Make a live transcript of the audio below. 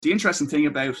The interesting thing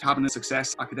about having a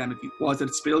success academically was that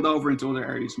it spilled over into other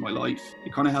areas of my life.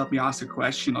 It kind of helped me ask a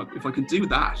question of, if I can do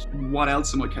that, what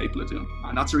else am I capable of doing?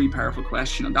 And that's a really powerful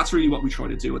question. And that's really what we try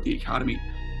to do at the Academy,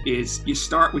 is you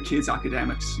start with kids'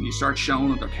 academics and you start showing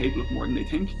them they're capable of more than they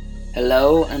think.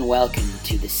 Hello and welcome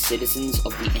to the Citizens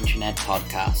of the Internet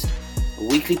podcast, a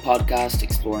weekly podcast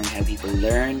exploring how people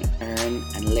learn, earn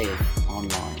and live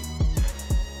online.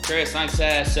 Chris, thanks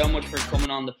so much for coming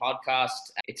on the podcast.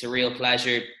 It's a real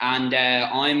pleasure. And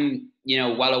I'm,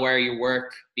 well aware of your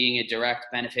work, being a direct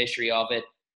beneficiary of it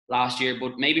last year.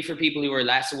 But maybe for people who are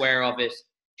less aware of it,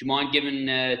 do you mind giving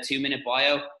a 2-minute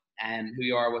bio and who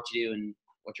you are, what you do and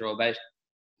what you're all about?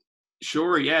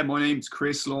 Sure, yeah. My name's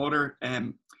Chris Lauder.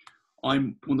 I'm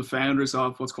one of the founders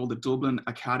of what's called the Dublin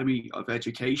Academy of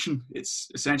Education. It's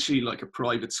essentially like a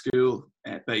private school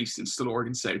based in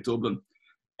Stillorgan, South Dublin.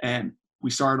 We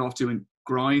started off doing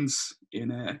grinds in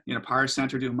a parish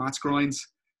centre, doing maths grinds.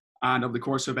 And over the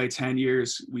course of about 10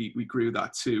 years, we grew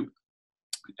that to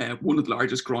one of the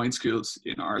largest grind schools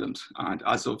in Ireland. And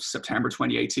as of September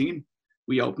 2018,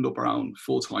 we opened up our own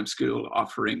full-time school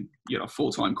offering,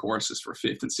 full-time courses for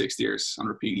 5th and 6th years and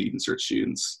repeat leaving cert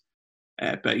students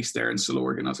based there in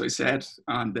Stillorgan, as I said.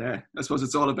 And I suppose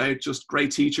it's all about just great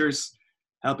teachers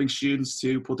helping students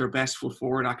to put their best foot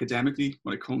forward academically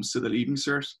when it comes to the leaving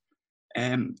cert.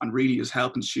 And really just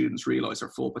helping students realise their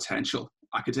full potential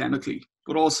academically,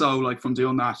 but also from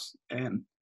doing that,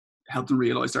 help them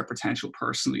realise their potential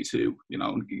personally too,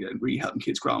 and really helping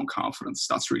kids grow in confidence.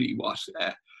 That's really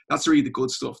that's really the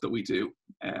good stuff that we do,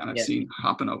 and I've seen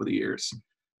happen over the years.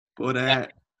 But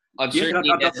that's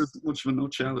as much of a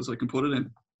nutshell as I can put it in.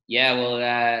 Yeah,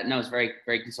 well, no, it's very,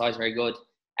 very concise, very good.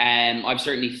 I've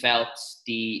certainly felt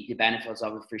the benefits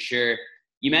of it for sure.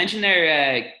 You mentioned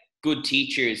there good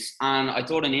teachers, and I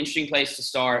thought an interesting place to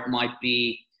start might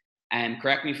be, and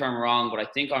correct me if I'm wrong, but I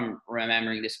think I'm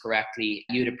remembering this correctly,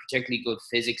 you had a particularly good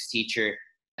physics teacher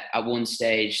at one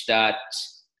stage that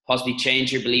possibly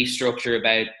changed your belief structure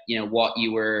about what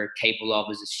you were capable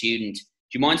of as a student.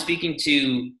 Do you mind speaking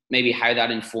to maybe how that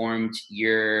informed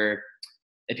your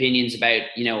opinions about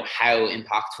how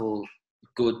impactful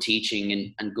good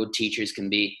teaching and good teachers can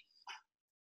be?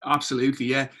 Absolutely,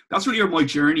 yeah. That's really where my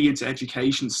journey into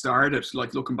education started.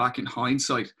 Looking back in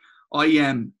hindsight, I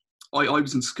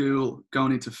was in school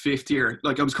going into 5th year.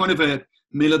 I was kind of a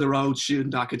middle of the road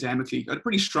student academically. I had a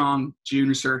pretty strong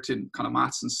junior cert in kind of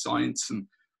maths and science, and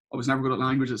I was never good at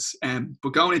languages.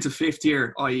 But going into 5th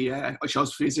year, I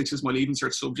chose physics as my leaving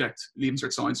cert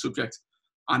science subject.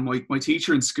 And my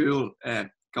teacher in school,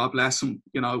 God bless him,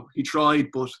 he tried,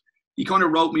 but he kind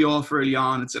of wrote me off early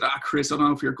on and said, Chris, I don't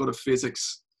know if you're good at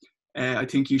physics. I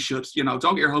think you should, don't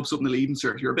get your hopes up in the leaving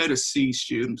cert. You're about a C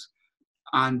student.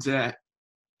 And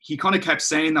he kind of kept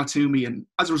saying that to me. And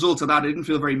as a result of that, I didn't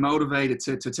feel very motivated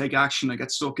to take action. I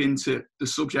get stuck into the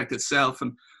subject itself.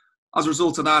 And as a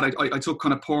result of that, I took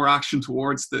kind of poor action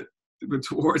towards it.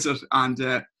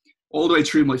 And all the way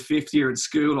through my 5th year in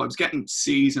school, I was getting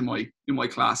C's in my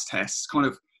class tests, kind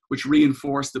of, which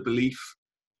reinforced the belief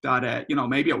that,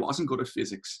 maybe I wasn't good at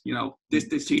physics.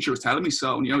 This teacher was telling me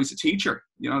so. And, he's a teacher.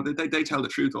 They tell the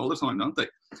truth all the time, don't they?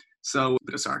 So a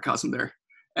bit of sarcasm there.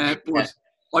 But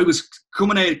I was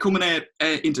coming out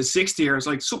into 6th year. I was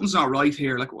like, something's not right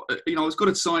here. I was good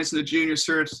at science in the junior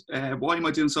cert. Why am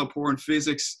I doing so poor in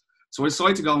physics? So I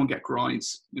decided to go and get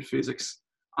grinds in physics.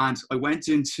 And I went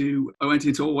into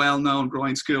a well-known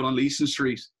grind school on Leeson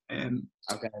Street. And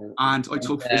I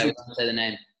took physics. Say the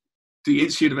name. The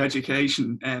Institute of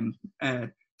Education,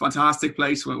 fantastic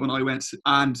place when I went,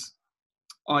 and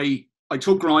I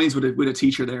took grinds with a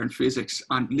teacher there in physics,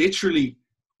 and literally,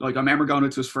 I remember going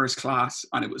into his first class,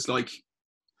 and it was like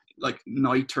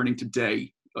night turning to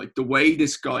day. The way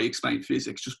this guy explained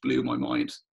physics just blew my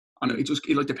mind, and it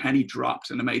the penny dropped,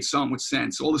 and it made so much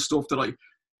sense. All the stuff that I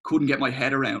couldn't get my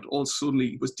head around all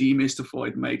suddenly was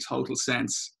demystified and made total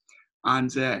sense.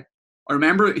 And I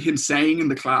remember him saying in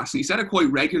the class, and he said it quite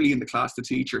regularly in the class, the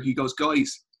teacher, he goes,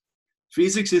 guys,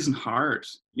 physics isn't hard.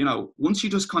 Once you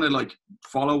just kind of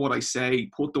follow what I say,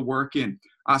 put the work in,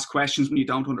 ask questions when you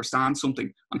don't understand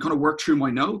something, and kind of work through my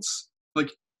notes,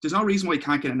 there's no reason why you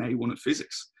can't get an A1 in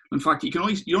physics. In fact, you don't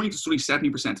need to study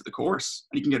 70% of the course,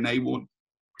 and you can get an A1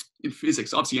 in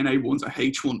physics. Obviously, an A1's a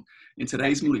H1 in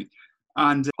today's money.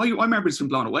 And I remember just being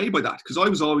blown away by that, because I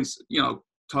was always,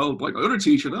 told by my other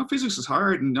teacher that physics is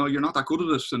hard and you're not that good at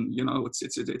it, and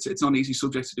it's not an easy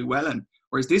subject to do well in.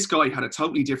 Whereas this guy had a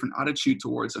totally different attitude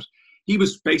towards it. He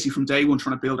was basically from day one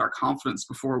trying to build our confidence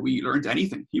before we learned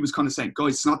anything. He was kind of saying,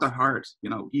 guys, it's not that hard,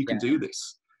 you can do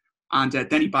this. And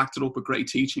then he backed it up with great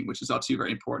teaching, which is obviously a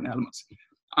very important element.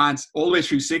 And all the way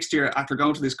through sixth year, after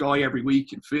going to this guy every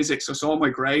week in physics, I saw my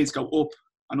grades go up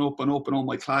and up and up in all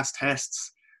my class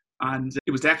tests. And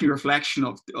it was definitely a reflection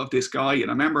of this guy. And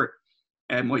I remember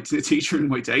the teacher in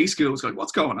my day school was like,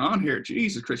 "What's going on here?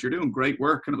 Jesus, Chris, you're doing great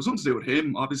work." And it was something to do with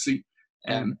him, obviously.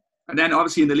 And then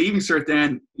obviously in the Leaving Cert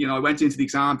then, I went into the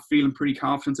exam feeling pretty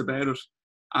confident about it,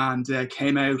 and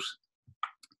came out,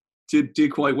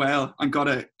 did quite well, and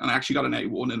I actually got an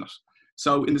A1 in it.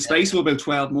 So in the space of about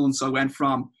 12 months, I went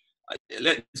from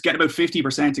getting about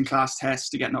 50% in class tests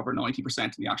to getting over 90%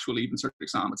 in the actual Leaving Cert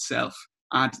exam itself.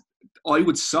 And I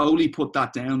would solely put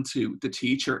that down to the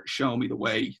teacher showing me the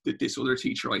way, that this other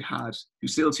teacher I had, who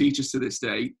still teaches to this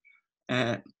day,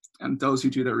 and those who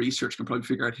do their research can probably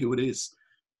figure out who it is.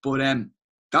 But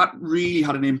that really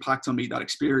had an impact on me, that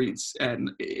experience.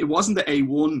 And it wasn't the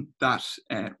A1 that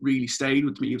really stayed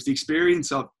with me. It was the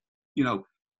experience of,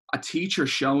 a teacher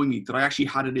showing me that I actually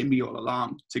had it in me all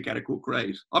along to get a good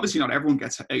grade. Obviously, not everyone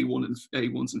gets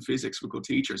A1s in physics with good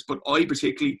teachers, but I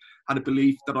particularly had a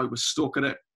belief that I was stuck at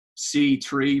a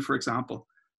C3, for example.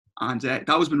 And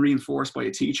that was been reinforced by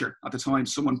a teacher at the time,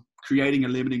 someone creating a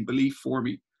limiting belief for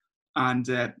me. And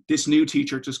this new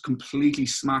teacher just completely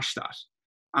smashed that.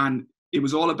 And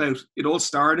it all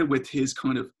started with his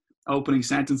kind of opening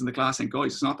sentence in the class saying,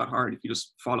 "Guys, it's not that hard if you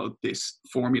just follow this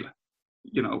formula,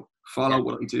 follow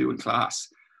what I do in class."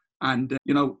 And,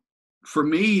 for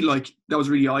me, like, that was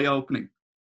really eye-opening,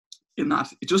 in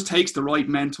that it just takes the right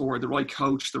mentor, the right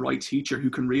coach, the right teacher who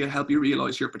can help you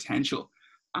realize your potential.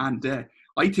 And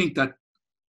I think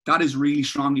that is really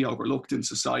strongly overlooked in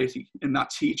society, in that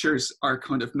teachers are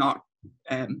kind of not,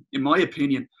 in my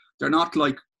opinion, they're not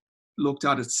like looked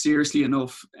at it seriously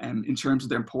enough in terms of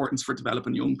their importance for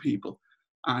developing young people.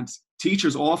 And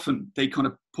teachers often, they kind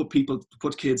of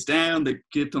put kids down, they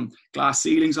give them glass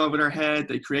ceilings over their head,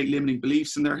 they create limiting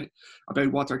beliefs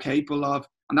about what they're capable of,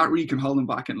 and that really can hold them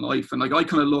back in life. And like, I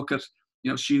kind of look at,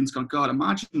 students going, "God,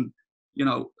 imagine,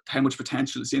 how much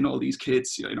potential is in all these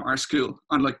kids, in our school."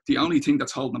 And like, the only thing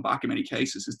that's holding them back in many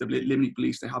cases is the limiting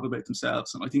beliefs they have about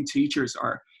themselves. And I think teachers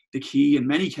are the key in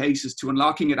many cases to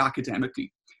unlocking it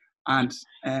academically. And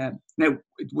now,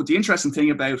 what the interesting thing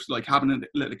about like having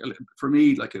for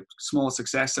me, like a small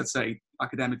success, let's say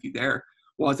academically, there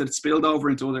was that it spilled over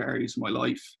into other areas of my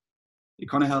life. It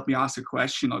kind of helped me ask a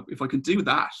question, like, if I can do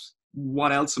that,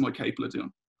 what else am I capable of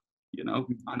doing?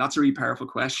 And that's a really powerful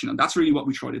question. And that's really what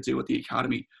we try to do at the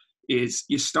Academy, is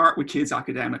you start with kids'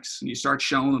 academics and you start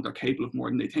showing them they're capable of more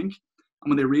than they think.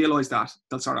 And when they realize that,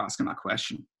 they'll start asking that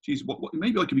question. Geez, what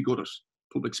maybe I could be good at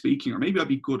public speaking, or maybe I'd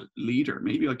be good leader,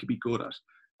 maybe I could be good at,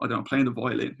 I don't know, playing the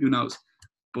violin, who knows.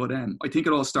 But I think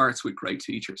it all starts with great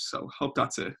teachers. So hope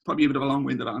that's probably a bit of a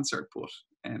long-winded answer, but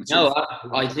no,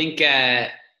 I think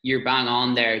you're bang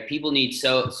on there. People need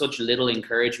such little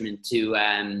encouragement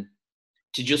to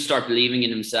just start believing in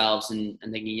themselves and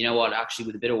thinking, you know what, actually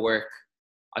with a bit of work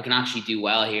I can actually do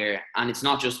well here. And it's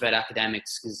not just about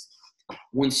academics, because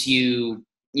once you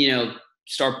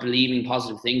start believing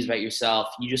positive things about yourself,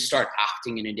 you just start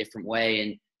acting in a different way,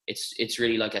 and it's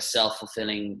really like a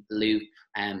self-fulfilling loop,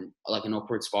 like an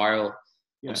upward spiral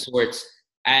of sorts.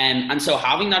 And so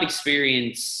having that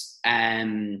experience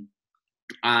and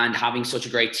having such a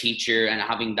great teacher and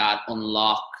having that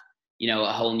unlock,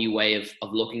 a whole new way of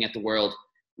looking at the world,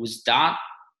 was that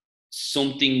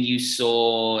something you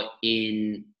saw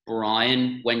in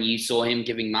Brian when you saw him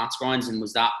giving maths grinds? And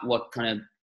was that what kind of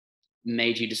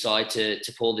made you decide to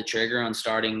pull the trigger on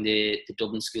starting the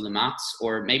Dublin School of Maths?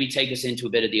 Or maybe take us into a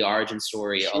bit of the origin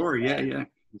story. Sure,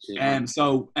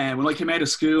 So when I came out of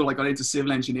school, I got into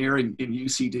civil engineering in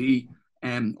UCD.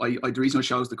 The reason I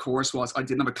chose the course was I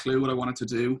didn't have a clue what I wanted to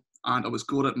do, and I was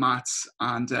good at maths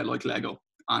and like Lego,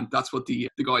 and that's what the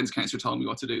guidance counsellor told me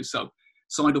what to do. So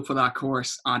signed up for that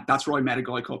course, and that's where I met a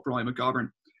guy called Brian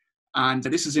McGovern. And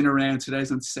this is in around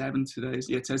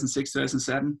 2006,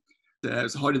 2007. It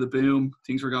was the height of the boom.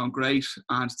 Things were going great,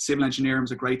 and civil engineering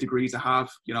was a great degree to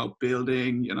have.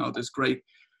 Building. There's great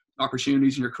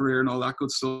opportunities in your career and all that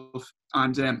good stuff.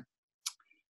 And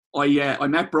I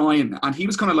met Brian, and he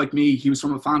was kind of like me. He was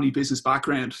from a family business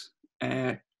background,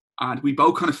 and we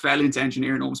both kind of fell into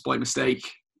engineering almost by mistake.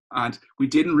 And we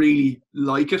didn't really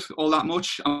like it all that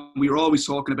much. And we were always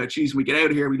talking about, geez, when we get out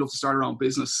of here, we'd love to start our own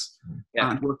business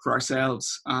and work for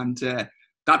ourselves. And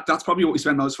that's probably what we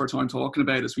spend most of our time talking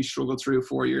about, as we struggled through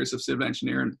 4 years of civil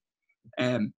engineering.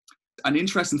 An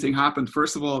interesting thing happened.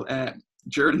 First of all,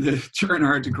 during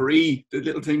our degree, the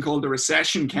little thing called the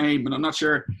recession came, and I'm not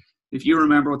sure if you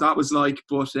remember what that was like,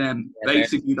 but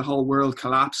basically the whole world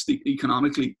collapsed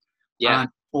economically, and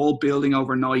all building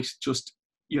overnight just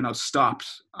stopped.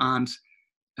 And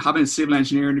having a civil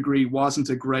engineering degree wasn't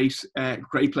a great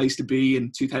place to be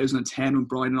in 2010 when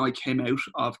Brian and I came out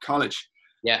of college.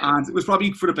 Yeah. And it was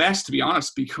probably for the best, to be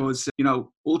honest, because,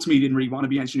 ultimately didn't really want to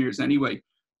be engineers anyway.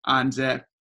 And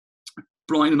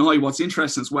Brian and I, what's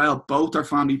interesting as well, both our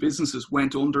family businesses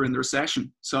went under in the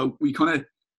recession. So we kind of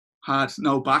had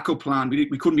no backup plan. We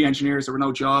couldn't be engineers. There were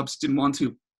no jobs, didn't want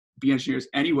to be engineers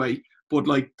anyway. But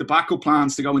like the backup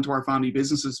plans to go into our family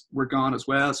businesses were gone as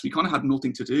well. So we kind of had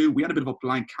nothing to do. We had a bit of a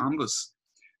blank canvas,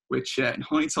 which in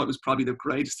hindsight was probably the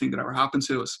greatest thing that ever happened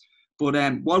to us. But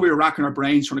while we were racking our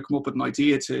brains trying to come up with an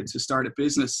idea to start a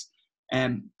business,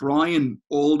 Brian,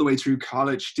 all the way through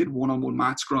college, did one-on-one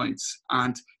maths grinds,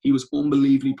 and he was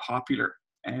unbelievably popular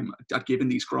at giving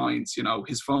these grinds.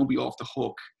 His phone would be off the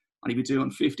hook, and he'd be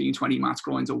doing 15, 20 maths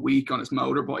grinds a week on his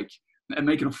motorbike and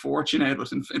making a fortune out of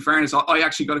it. In fairness, I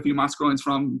actually got a few maths grinds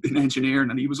from in engineering,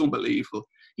 and he was unbelievable.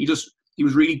 He was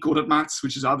really good at maths,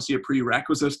 which is obviously a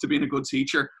prerequisite to being a good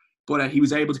teacher. But he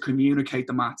was able to communicate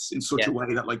the maths in such a way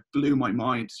that like blew my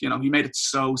mind. He made it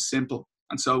so simple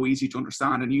and so easy to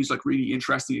understand, and used like really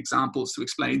interesting examples to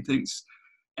explain things.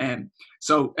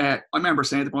 So I remember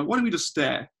saying to him, why don't we just,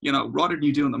 rather than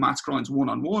you doing the maths grinds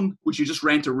one-on-one, would you just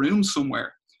rent a room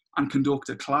somewhere and conduct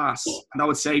a class? And that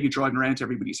would save you driving around to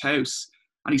everybody's house.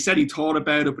 And he said he thought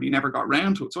about it, but he never got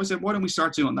around to it. So I said, why don't we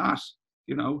start doing that?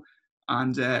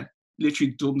 And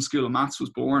literally Dublin School of Maths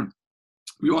was born.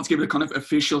 We want to give it a kind of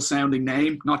official sounding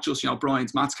name, not just,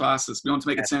 Brian's maths classes. We want to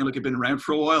make it sound like it'd been around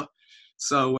for a while.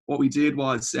 So what we did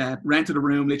was rented a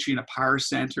room literally in a parish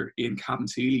centre in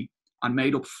Cabinteely and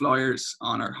made up flyers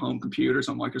on our home computers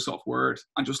on Microsoft Word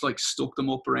and just like stuck them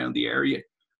up around the area.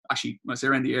 Actually, when I say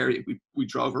around the area, we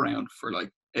drove around for like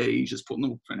ages, putting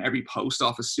them up in every post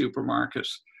office, supermarket,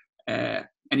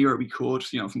 anywhere we could,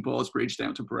 from Ballsbridge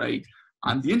down to Bray.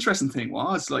 And the interesting thing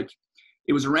was, like,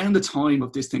 it was around the time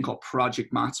of this thing called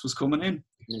Project Maths was coming in.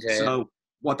 Okay. So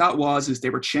what that was is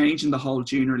they were changing the whole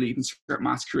junior leaving cert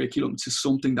maths curriculum to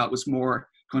something that was more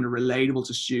kind of relatable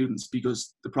to students,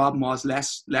 because the problem was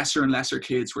lesser and lesser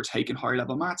kids were taking higher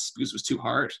level maths because it was too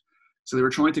hard. So they were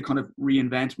trying to kind of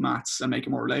reinvent maths and make it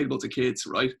more relatable to kids,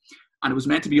 right? And it was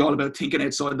meant to be all about thinking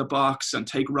outside the box and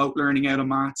take rote learning out of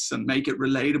maths and make it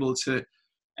relatable to,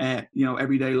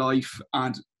 everyday life.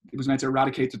 And it was meant to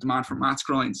eradicate the demand for maths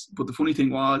grinds. But the funny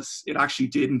thing was, it actually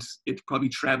didn't. It probably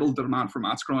trebled the demand for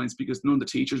maths grinds because none of the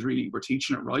teachers really were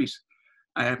teaching it right.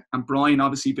 And Brian,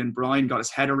 got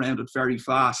his head around it very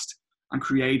fast and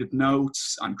created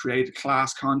notes and created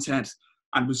class content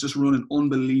and was just running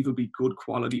unbelievably good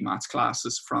quality maths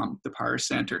classes from the parish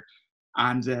centre.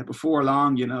 And before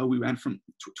long, we went from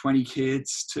 20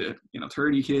 kids to,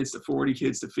 30 kids to 40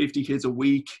 kids to 50 kids a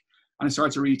week. And it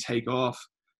started to really take off.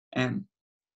 And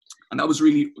that was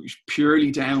really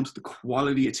purely down to the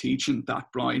quality of teaching that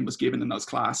Brian was given in those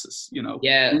classes,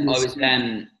 Yeah,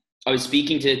 I was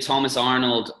speaking to Thomas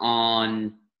Arnold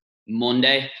on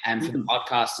Monday for the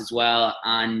podcast as well.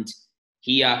 And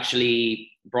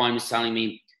Brian was telling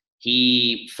me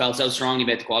he felt so strongly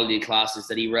about the quality of classes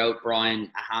that he wrote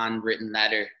Brian a handwritten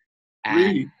letter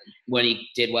really? When he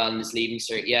did well in his leaving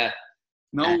cert. Yeah.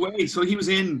 No way. So he was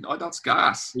in, that's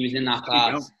gas. He was in that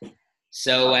class.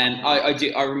 So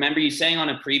I remember you saying on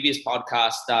a previous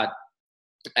podcast that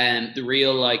the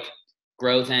real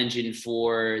growth engine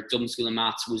for Dublin School of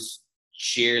Maths was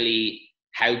sheerly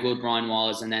how good Brian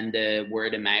was, and then the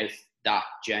word of mouth that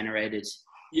generated.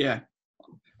 Yeah,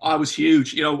 it was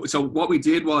huge. So what we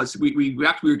did was we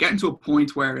were getting to a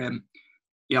point where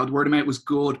the word of mouth was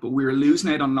good, but we were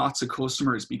losing out on lots of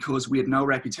customers because we had no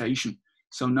reputation.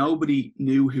 So nobody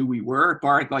knew who we were,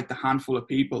 bar like the handful of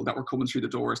people that were coming through the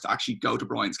doors to actually go to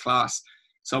Brian's class.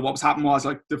 So what was happening was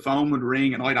the phone would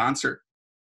ring and I'd answer.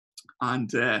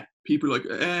 And people were like,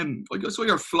 I saw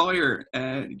your flyer.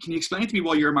 Can you explain to me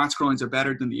why your maths grinds are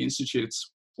better than the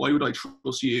Institute's? Why would I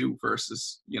trust you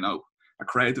versus, a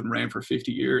crowd that been around for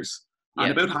 50 years? Yeah.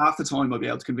 And about half the time I'll be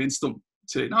able to convince them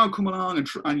to, no, come along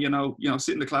and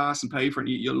sit in the class and pay for it.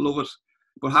 And you'll love it.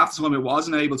 But half the time I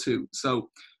wasn't able to. So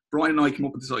Brian and I came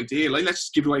up with this idea, let's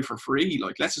just give it away for free.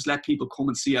 Let's just let people come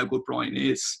and see how good Brian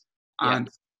is. And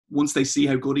once they see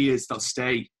how good he is, they'll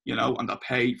stay, and they'll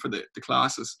pay for the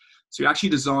classes. So we actually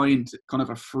designed kind of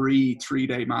a free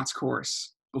 3-day maths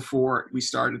course before we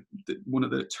started one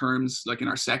of the terms, in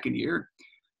our second year.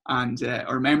 And I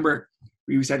remember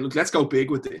we said, look, let's go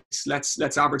big with this.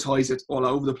 Let's advertise it all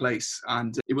over the place.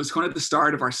 And it was kind of the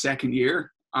start of our second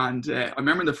year. And I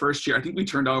remember in the first year, I think we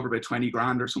turned over about 20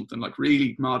 grand or something,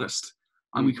 really modest.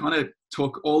 And we kind of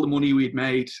took all the money we'd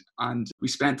made and we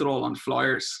spent it all on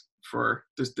flyers for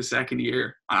the second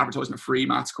year, advertising a free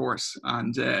maths course.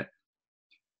 And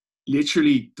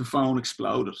literally the phone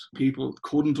exploded. People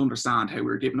couldn't understand how we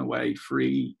were giving away a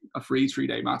free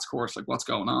 3-day maths course. Like, what's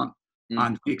going on?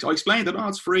 And I explained that,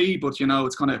 it's free, but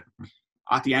it's kind of,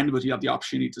 at the end of it, you have the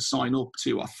opportunity to sign up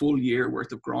to a full year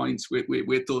worth of grinds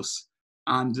with us.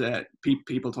 And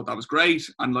people thought that was great.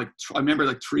 And like, I remember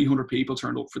like 300 people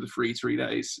turned up for the free 3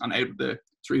 days. And out of the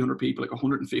 300 people, like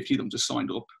 150 of them just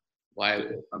signed up. Wow.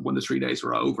 When the 3 days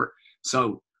were over.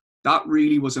 So that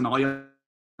really was an eye-opener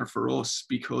for us,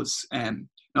 because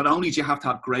not only do you have to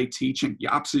have great teaching, you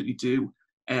absolutely do.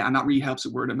 And that really helps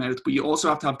with word of mouth, but you also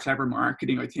have to have clever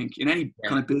marketing. I think in any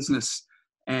kind of business,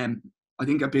 I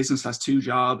think a business has two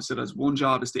jobs. It has one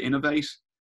job is to innovate,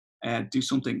 do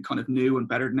something kind of new and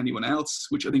better than anyone else,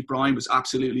 which I think Brian was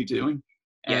absolutely doing.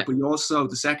 But you also,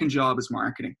 the second job is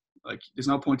marketing. Like, there's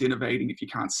no point innovating if you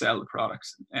can't sell the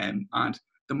products. And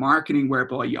the marketing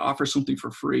whereby you offer something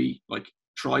for free, like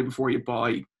try before you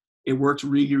buy, it worked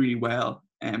really, really well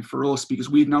for us, because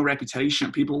we had no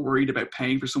reputation. People were worried about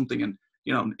paying for something and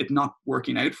it not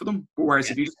working out for them. But whereas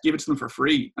if you just give it to them for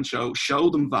free and show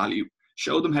them value,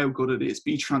 show them how good it is,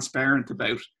 be transparent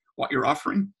about what you're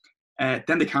offering,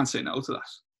 then they can't say no to that.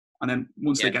 And then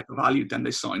once they get the value, then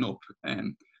they sign up.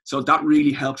 So that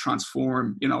really helped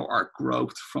transform, our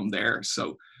growth from there.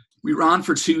 So we ran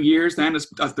for 2 years then as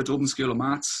the Dublin School of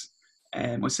Maths,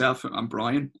 myself and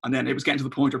Brian. And then it was getting to the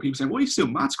point where people saying, "What do you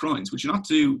do maths grinds? Would you not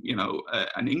do,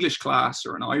 an English class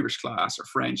or an Irish class or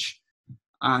French?"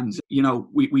 And,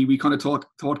 we kind of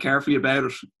thought carefully about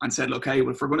it and said, okay,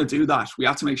 well, if we're going to do that, we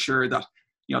have to make sure that,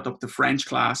 the French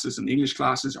classes and the English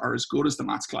classes are as good as the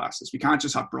maths classes. We can't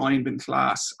just have Brian been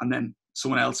class and then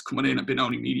someone else coming in and been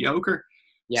only mediocre.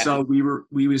 Yeah. So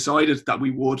we decided that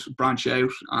we would branch out,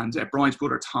 and Brian's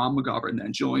brother, Tom McGovern,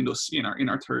 then joined us in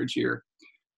our third year.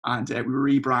 And we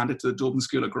rebranded to the Dublin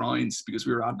School of Grinds because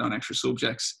we were adding on extra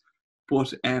subjects.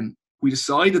 But we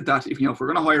decided that if we're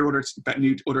going to hire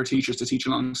other teachers to teach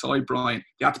alongside Brian,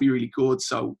 they have to be really good.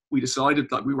 So we decided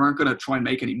that we weren't going to try and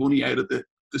make any money out of the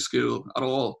school at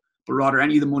all, but rather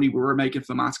any of the money we were making for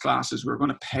the maths classes, we were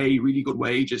going to pay really good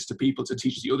wages to people to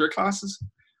teach the other classes.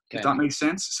 Okay. If that makes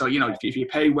sense. So, if you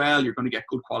pay well, you're going to get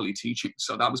good quality teaching.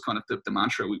 So that was kind of the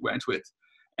mantra we went with.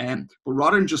 But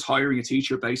rather than just hiring a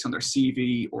teacher based on their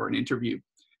CV or an interview,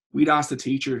 we'd ask the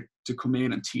teacher to come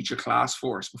in and teach a class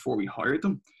for us before we hired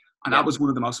them. And that was one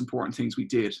of the most important things we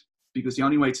did, because the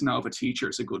only way to know if a teacher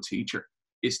is a good teacher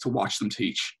is to watch them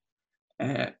teach.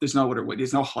 There's no other way.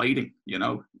 There's no hiding,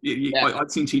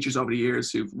 I've seen teachers over the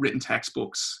years who've written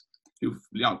textbooks, who've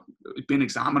been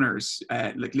examiners,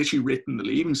 like literally written the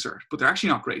leaving cert, but they're actually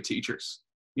not great teachers.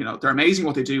 They're amazing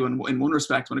what they do in one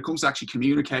respect. When it comes to actually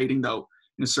communicating, though,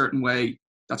 in a certain way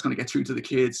that's going to get through to the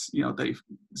kids, they've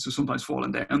sometimes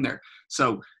fallen down there.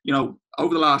 So,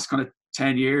 over the last kind of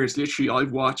 10 years, literally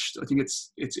I've watched, I think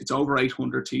it's over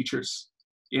 800 teachers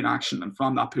in action, and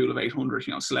from that pool of 800,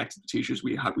 selected the teachers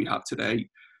we have today.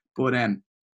 But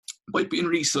by being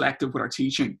really selective with our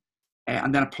teaching,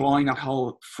 and then applying that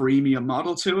whole freemium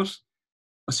model to it,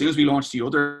 as soon as we launched the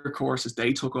other courses,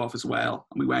 they took off as well.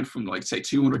 And we went from, like, say,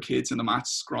 200 kids in the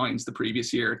maths grinds the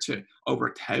previous year to over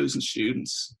 1,000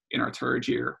 students in our third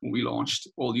year when we launched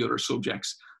all the other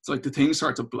subjects. It's like the thing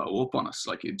started to blow up on us,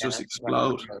 like it just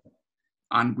exploded.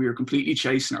 And we were completely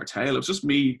chasing our tail. It was just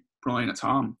me, Brian and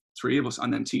Tom, 3 of us.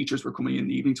 And then teachers were coming in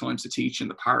the evening times to teach in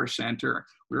the parish centre.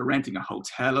 We were renting a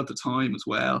hotel at the time as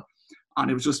well.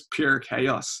 And it was just pure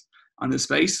chaos. And in the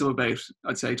space of about,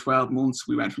 I'd say, 12 months,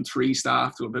 we went from 3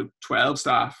 staff to about 12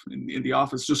 staff in the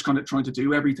office, just kind of trying to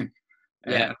do everything,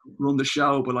 run the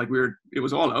show. But it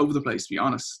was all over the place, to be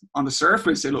honest. On the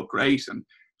surface, it looked great, and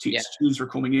students were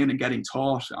coming in and getting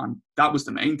taught, and that was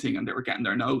the main thing, and they were getting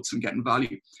their notes and getting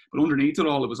value. But underneath it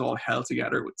all, it was all held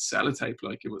together with sellotape,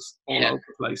 like it was all over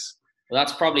the place. Well,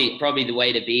 that's probably the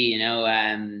way to be,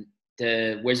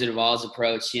 the Wizard of Oz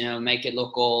approach, make it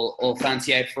look all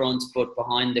fancy out front, but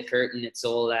behind the curtain, it's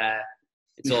all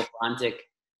frantic.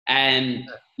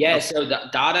 So the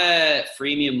data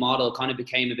freemium model kind of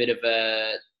became a bit of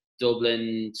a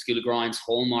Dublin School of Grinds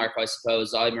hallmark, I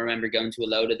suppose. I remember going to a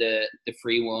load of the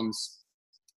free ones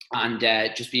and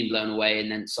just being blown away,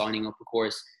 and then signing up, of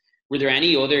course. Were there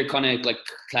any other kind of like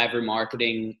clever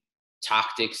marketing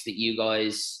tactics that you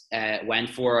guys went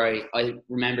for? I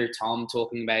remember Tom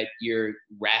talking about your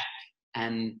rep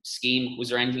scheme. Was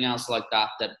there anything else like that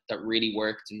really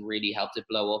worked and really helped it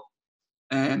blow up?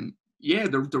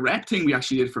 The rep thing we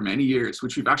actually did for many years,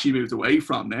 which we've actually moved away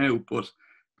from now. But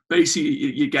basically,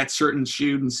 you get certain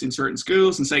students in certain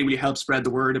schools and say, will you help spread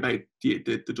the word about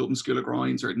the Dublin School of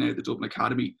Grinds, or now the Dublin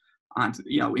Academy? And,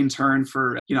 in turn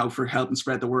for helping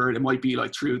spread the word, it might be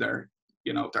like through their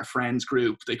their friends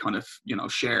group. They kind of,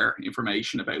 share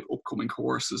information about upcoming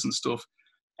courses and stuff.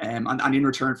 And in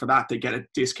return for that, they get a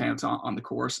discount on the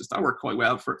courses. That worked quite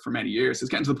well for many years. It's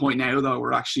getting to the point now, though,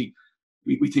 where actually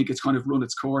we think it's kind of run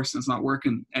its course and it's not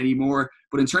working anymore.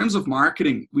 But in terms of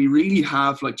marketing, we really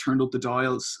have like turned up the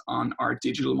dials on our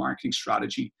digital marketing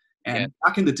strategy. And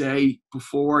back in the day,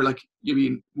 before,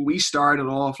 when we started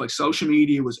off, like social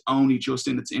media was only just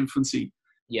in its infancy.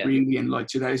 Yeah. Really in like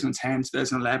 2010,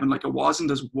 2011, like it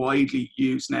wasn't as widely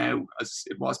used now as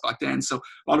it was back then. So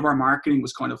a lot of our marketing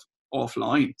was kind of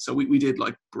offline. So we did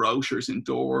like brochures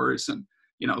indoors and,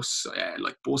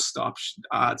 like bus stop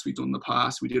ads we've done in the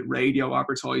past. We did radio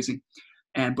advertising.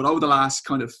 But over the last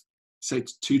kind of, say,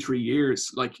 2-3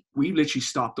 years, like we've literally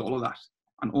stopped all of that.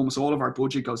 And almost all of our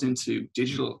budget goes into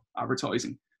digital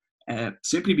advertising,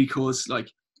 simply because like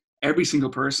every single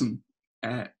person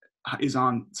is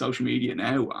on social media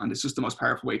now, and it's just the most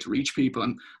powerful way to reach people.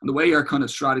 And the way our kind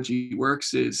of strategy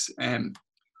works is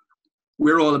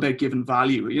we're all about giving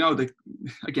value.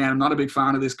 Again, I'm not a big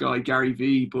fan of this guy, Gary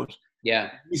Vee, but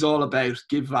he's all about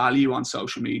give value on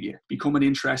social media, become an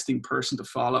interesting person to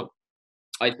follow.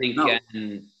 I think,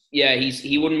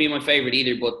 he wouldn't be my favorite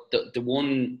either, but the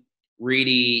one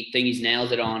really thing he's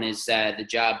nailed it on is the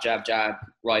jab,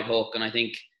 right hook. And I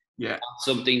think that's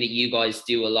something that you guys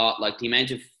do a lot. Like the amount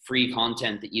of free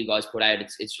content that you guys put out,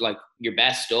 it's like your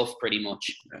best stuff pretty much.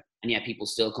 And people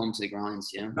still come to the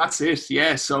grinds. That's it.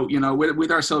 Yeah. So, with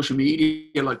our social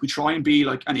media, like we try and be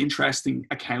like an interesting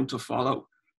account to follow,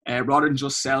 rather than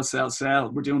just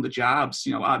sell. We're doing the jabs,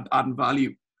 adding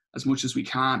value as much as we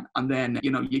can. And then,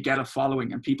 you get a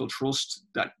following and people trust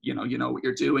that, you know what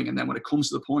you're doing. And then when it comes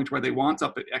to the point where they want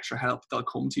that bit extra help, they'll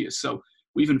come to you. So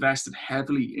we've invested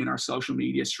heavily in our social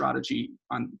media strategy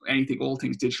and all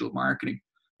things digital marketing.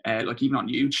 Like even on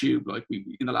YouTube, like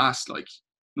we in the last like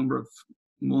number of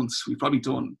months, we've probably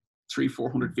done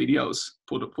 300-400 videos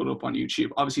put up on YouTube.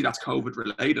 Obviously that's COVID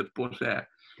related, but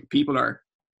people are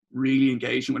really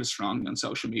engaging with us strongly on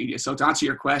social media. So to answer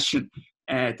your question,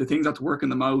 the thing that's working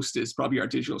the most is probably our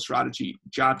digital strategy.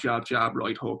 Jab,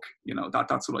 right hook.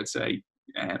 That's what I'd say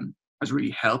has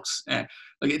really helped.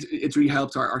 It's really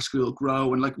helped our school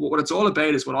grow. And like what it's all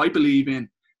about is what I believe in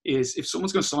is if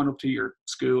someone's going to sign up to your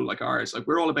school like ours, like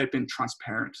we're all about being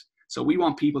transparent. So we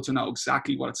want people to know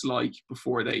exactly what it's like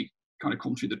before they kind of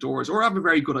come through the doors or have a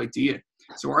very good idea.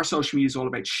 So our social media is all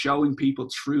about showing people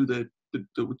through the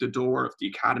door of the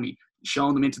academy,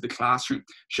 showing them into the classroom,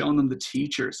 showing them the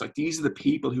teachers. Like these are the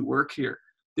people who work here.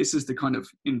 This is the kind of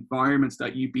environment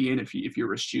that you'd be in if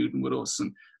you're a student with us.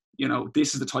 And,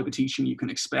 this is the type of teaching you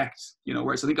can expect,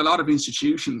 whereas I think a lot of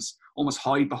institutions almost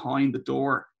hide behind the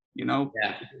door, they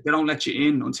don't let you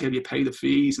in until you pay the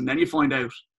fees and then you find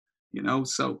out,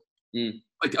 so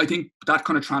I think that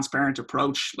kind of transparent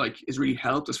approach like is really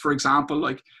helped us. For example,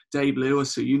 like Dave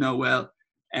Lewis, who well,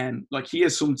 and like he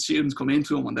has some students come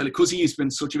into him and because he's been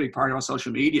such a big part of our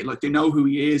social media, like they know who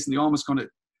he is and they almost kind of,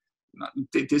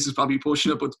 this is probably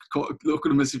pushing it, but look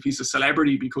at him as if he's a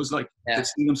celebrity because like they've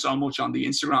seen him so much on the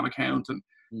Instagram account and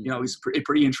he's a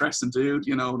pretty interesting dude,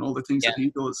 and all the things that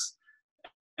he does.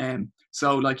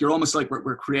 So like you're almost like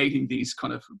we're creating these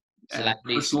kind of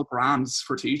personal brands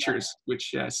for teachers,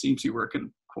 which seems to be working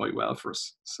quite well for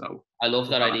us. So I love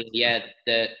that idea. Yeah,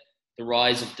 the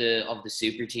rise of the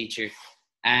super teacher,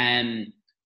 and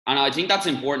I think that's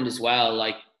important as well.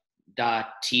 Like that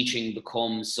teaching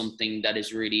becomes something that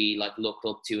is really like looked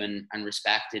up to and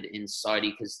respected in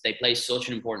society because they play such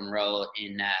an important role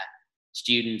in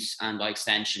students and by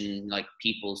extension like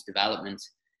people's development.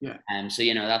 So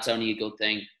that's only a good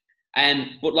thing.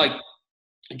 But like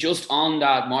just on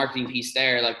that marketing piece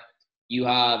there, like you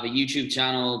have a YouTube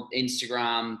channel,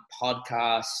 Instagram,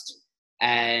 podcast,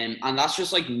 and that's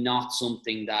just like not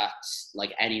something that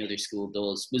like any other school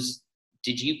does.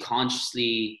 Did you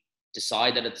consciously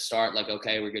decide that at the start, like,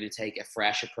 okay, we're going to take a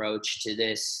fresh approach to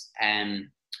this,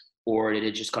 or did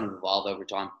it just kind of evolve over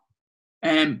time?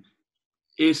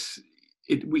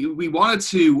 We wanted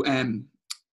to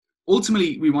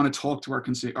ultimately we want to talk to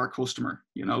our customer,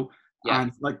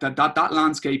 and like that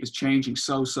landscape is changing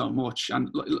so much, and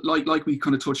like we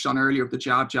kind of touched on earlier, the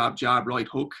jab right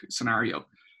hook scenario,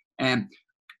 and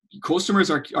customers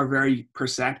are very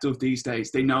perceptive these days.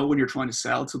 They know when you're trying to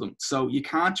sell to them, so you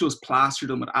can't just plaster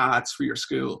them with ads for your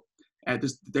school.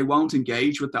 They won't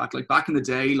engage with that. Like back in the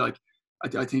day, like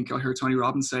I think I heard Tony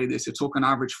Robbins say this, it took an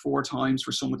average 4 times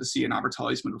for someone to see an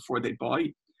advertisement before they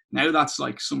buy. Now that's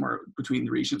like somewhere between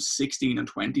the region of 16 and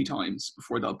 20 times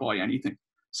before they'll buy anything.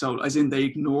 So as in they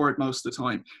ignore it most of the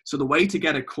time. So the way to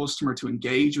get a customer to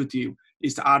engage with you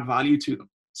is to add value to them.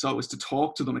 So it's to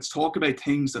talk to them. It's talk about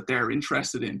things that they're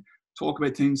interested in talk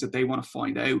about things that they want to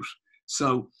find out.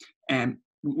 So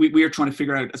we are trying to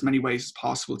figure out as many ways as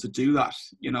possible to do that,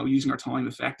 using our time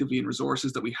effectively and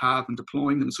resources that we have and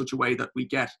deploying them in such a way that we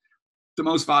get the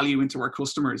most value into our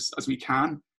customers as we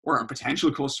can, or our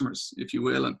potential customers, if you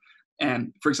will.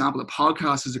 And for example, a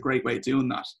podcast is a great way of doing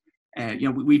that.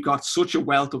 We've got such a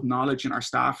wealth of knowledge in our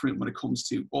staff room when it comes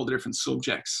to all the different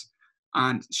subjects.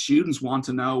 And students want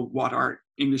to know what our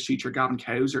English teacher, Gavin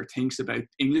Cowser, thinks about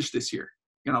English this year.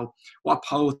 What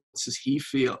poets does he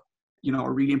feel,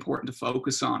 are really important to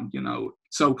focus on,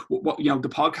 So the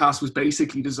podcast was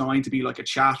basically designed to be like a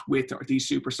chat with these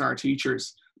superstar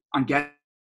teachers and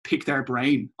pick their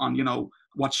brain on,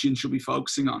 what students should be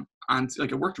focusing on. And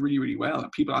like, it worked really, really well.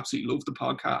 And people absolutely loved the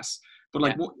podcast.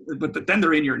 But but then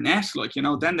they're in your net,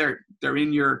 then they're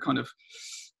in your kind of,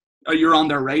 you're on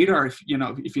their radar, if you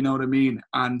know what I mean.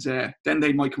 And then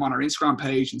they might come on our Instagram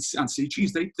page and see,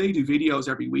 geez, they do videos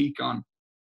every week on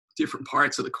different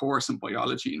parts of the course in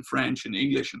biology and French and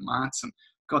English and maths. And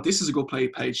God, this is a good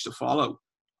page to follow.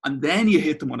 And then you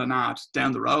hit them with an ad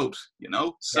down the road,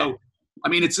 So, yeah. I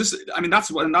mean,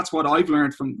 that's what I've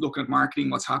learned from looking at marketing,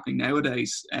 what's happening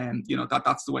nowadays. And,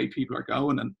 that's the way people are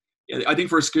going. And I think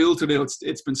for a school to do,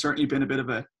 it's certainly been a bit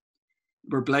of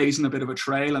we're blazing a bit of a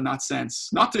trail in that sense.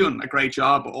 Not doing a great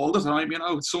job all the time,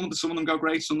 Some of them go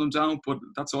great, some of them don't. But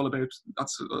that's all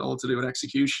to do with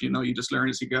execution. You just learn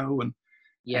as you go. And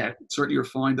certainly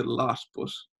refined it a lot, but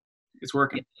it's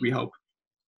working. We hope.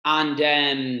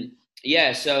 And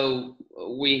so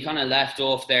we kind of left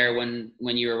off there when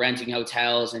you were renting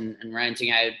hotels and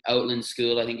renting out Outland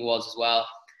School, I think it was as well.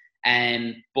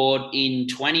 But in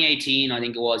 2018, I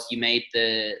think it was, you made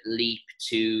the leap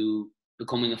to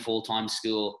becoming a full-time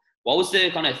school. What was the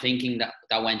kind of thinking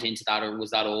that went into that, or was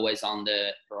that always on the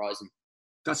horizon?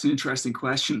 That's an interesting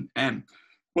question.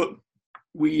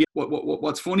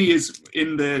 What's funny is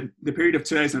in the period of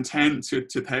 2010 to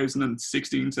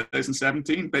 2016,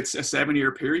 2017, it's a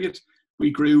 7-year period. We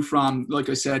grew from, like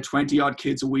I said, 20 odd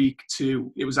kids a week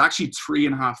to, it was actually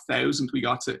 3,500 we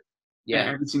got to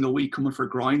every single week coming for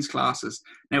grinds classes.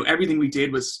 Now, everything we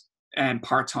did was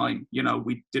part-time.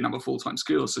 We didn't have a full-time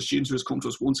school. So students would just come to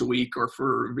us once a week or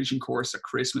for a revision course at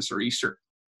Christmas or Easter.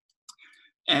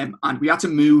 And we had to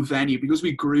move venue because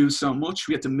we grew so much.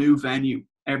 We had to move venue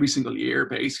every single year,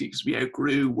 basically, because we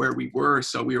outgrew where we were.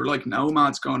 So we were like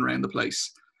nomads going around the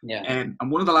place. Yeah. And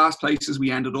one of the last places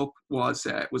we ended up was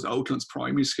Oatlands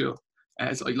Primary School,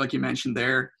 as like you mentioned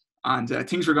there. And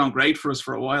things were going great for us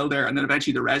for a while there. And then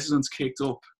eventually the residents kicked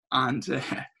up, and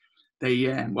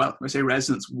when I say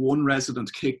residents, one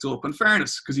resident kicked up. In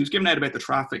fairness, because he was giving out about the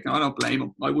traffic, and I don't blame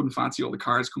him. I wouldn't fancy all the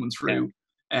cars coming through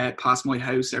past my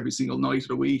house every single night of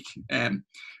the week.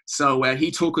 So he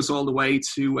took us all the way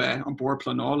to on board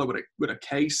Planola with a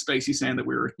case, basically saying that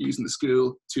we were using the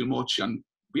school too much and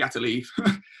we had to leave.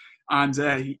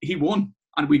 And he won,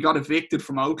 and we got evicted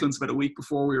from Oatlands about a week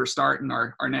before we were starting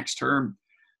our next term.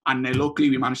 And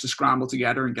luckily we managed to scramble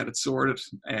together and get it sorted,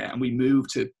 and we moved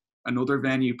to another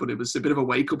venue. But it was a bit of a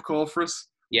wake-up call for us.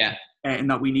 Yeah. In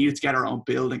that we needed to get our own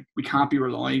building. We can't be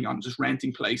relying on just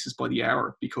renting places by the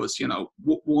hour, because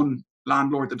one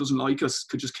landlord that doesn't like us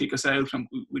could just kick us out, and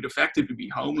we'd effectively be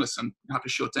homeless and have to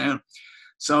shut down.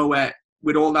 So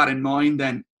with all that in mind,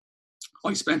 then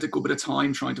I spent a good bit of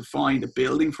time trying to find a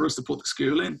building for us to put the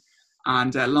school in.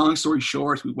 And long story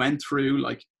short, we went through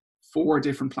like 4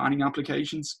 different planning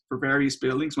applications for various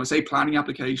buildings. When I say planning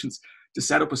applications, to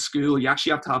set up a school, you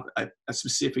actually have to have a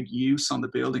specific use on the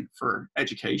building for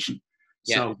education.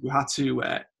 Yeah. So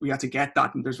we had to get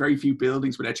that, and there's very few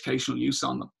buildings with educational use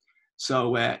on them.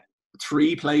 So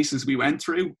 3 places we went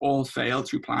through all failed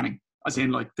through planning, as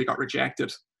in like they got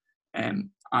rejected. And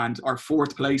our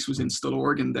 4th place was in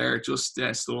Stillorgan there, just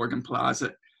Stillorgan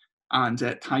Plaza. And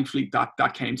thankfully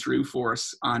that came through for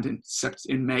us. And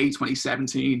in May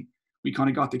 2017, we kind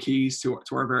of got the keys to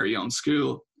our very own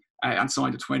school and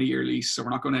signed a 20-year lease. So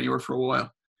we're not going anywhere for a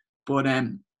while. But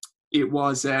it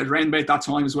was around about that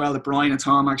time as well that Brian and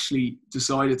Tom actually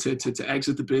decided to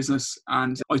exit the business.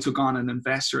 And I took on an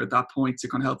investor at that point to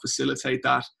kind of help facilitate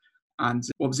that. And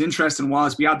what was interesting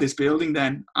was we had this building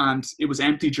then, and it was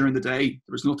empty during the day.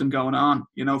 There was nothing going on,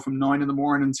 from 9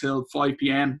 a.m. until 5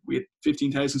 p.m. We had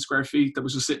 15,000 square feet that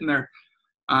was just sitting there.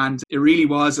 And it really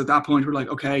was at that point, we're like,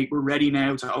 okay, we're ready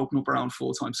now to open up our own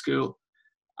full-time school.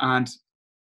 And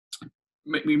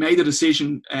we made the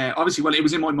decision, obviously, well, it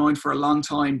was in my mind for a long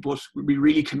time, but we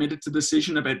really committed to the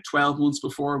decision about 12 months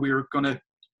before we were going to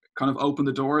kind of open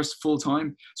the doors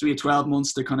full-time. So we had 12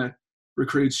 months to kind of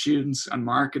recruit students and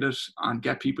market it and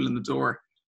get people in the door.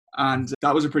 And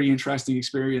that was a pretty interesting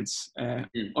experience. I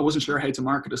wasn't sure how to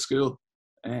market a school.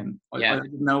 Yeah. I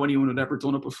didn't know anyone had ever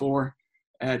done it before.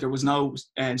 There was no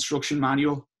instruction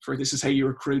manual for this is how you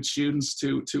recruit students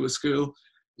to a school.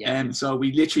 Yeah. So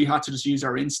we literally had to just use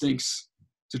our instincts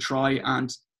to try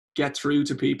and get through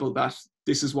to people that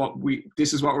this is what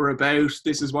we're about.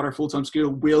 This is what our full-time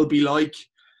school will be like.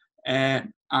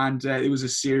 And it was a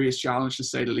serious challenge, to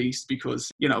say the least,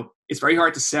 because, you know, it's very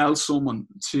hard to sell someone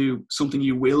to something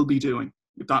you will be doing,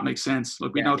 if that makes sense.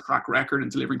 Like, we know the track record in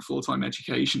delivering full-time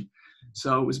education.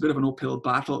 So it was a bit of an uphill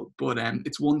battle, but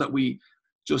it's one that we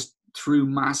just threw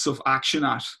massive action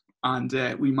at, and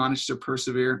we managed to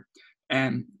persevere.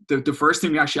 The first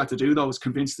thing we actually had to do, though, was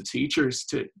convince the teachers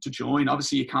to join.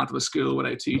 Obviously, you can't have a school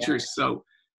without teachers. So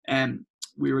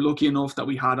we were lucky enough that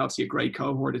we had obviously a great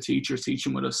cohort of teachers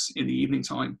teaching with us in the evening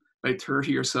time, about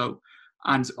 30 or so.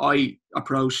 And I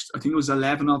approached, I think it was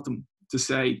 11 of them, to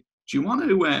say, do you want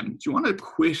to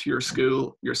quit your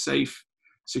school, your safe,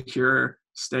 secure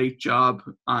state job,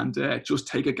 and just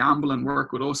take a gamble and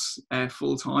work with us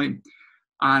full time?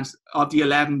 And of the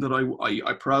 11 that I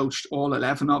approached, all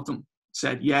 11 of them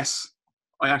said, yes,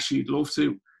 I actually would love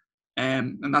to.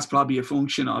 And that's probably a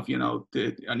function of, you know,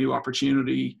 a new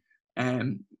opportunity,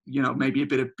 you know, maybe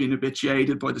being a bit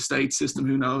jaded by the state system,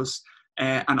 who knows.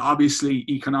 And obviously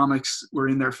economics were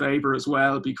in their favor as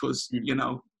well, because, you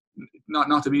know,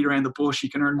 not to beat around the bush, you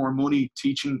can earn more money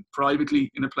teaching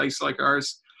privately in a place like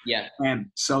ours. Yeah.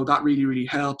 So that really, really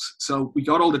helped. So we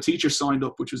got all the teachers signed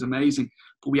up, which was amazing.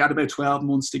 But we had about 12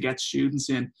 months to get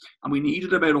students in. And we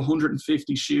needed about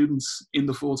 150 students in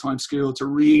the full-time school to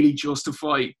really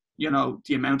justify, you know,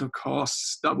 the amount of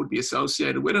costs that would be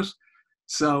associated with it.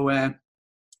 So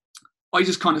I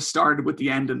just kind of started with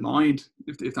the end in mind,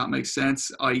 if that makes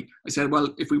sense. I said,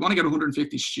 well, if we want to get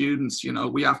 150 students, you know,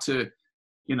 we have to,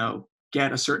 you know,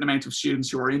 get a certain amount of students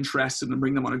who are interested and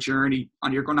bring them on a journey.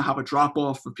 And you're going to have a drop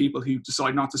off of people who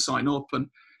decide not to sign up.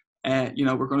 And, you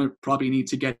know, we're going to probably need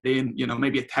to get in, you know,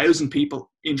 maybe 1,000 people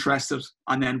interested,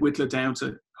 and then whittle it down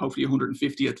to hopefully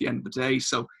 150 at the end of the day.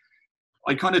 So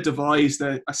I kind of devised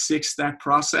a 6-step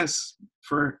process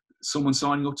for someone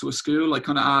signing up to a school. I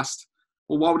kind of asked,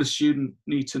 well, what would a student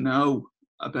need to know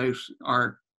about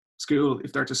our school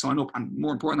if they're to sign up? And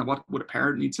more importantly, what would a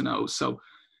parent need to know? So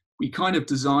we kind of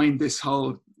designed this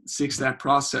whole 6-step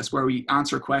process where we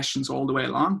answer questions all the way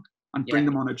along and bring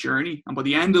them on a journey. And by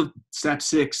the end of step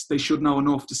 6, they should know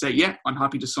enough to say, yeah, I'm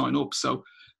happy to sign up. So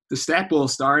the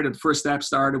first step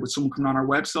started with someone coming on our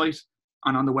website.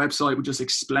 And on the website, we just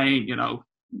explain, you know,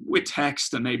 with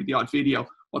text and maybe the odd video,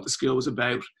 what the school was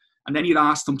about. And then you'd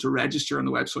ask them to register on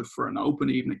the website for an open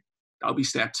evening. That'll be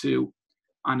step 2.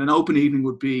 And an open evening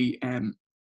would be,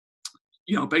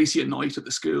 you know, basically a night at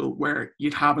the school where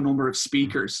you'd have a number of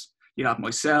speakers. You'd have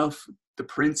myself, the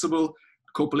principal,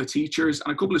 a couple of teachers,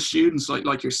 and a couple of students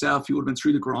like yourself who would have been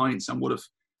through the grinds and would have,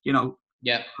 you know,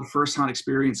 a first-hand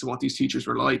experience of what these teachers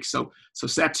were like. So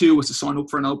step 2 was to sign up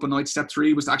for an open night. Step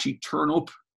 3 was to actually turn up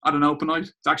at an open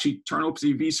night. To actually turn up, so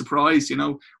you'd be surprised, you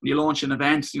know, when you launch an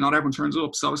event, you know, not everyone turns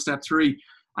up. So that was step 3.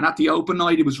 And at the open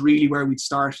night, it was really where we'd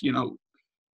start, you know,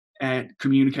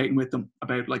 communicating with them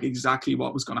about like exactly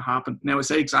what was going to happen. Now, I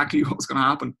say exactly what was going to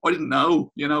happen. I didn't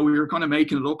know, you know, we were kind of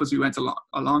making it up as we went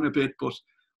along a bit. But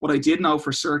what I did know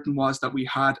for certain was that we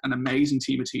had an amazing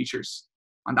team of teachers,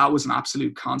 and that was an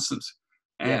absolute constant.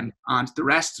 And the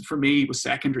rest for me was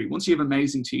secondary. Once you have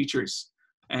amazing teachers,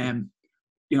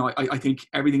 you know, I think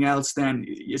everything else then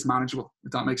is manageable,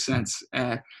 if that makes sense.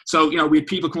 So, you know, we had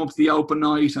people come up to the open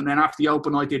night, and then after the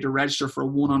open night, they had to register for a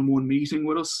one-on-one meeting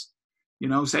with us. You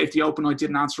know, say if the open night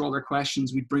didn't answer all their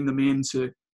questions, we'd bring them in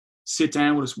to sit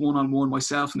down with us one-on-one.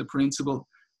 Myself and the principal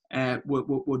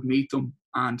would meet them.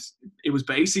 And it was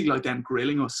basically like them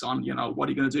grilling us on, you know, what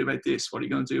are you going to do about this? What are you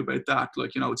going to do about that?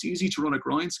 Like, you know, it's easy to run a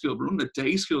grind school, but running a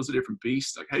day school is a different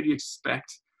beast. Like, how do you expect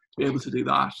to be able to do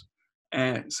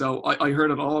that? So I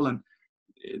heard it all, and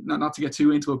not to get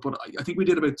too into it, but I think we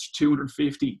did about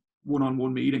 250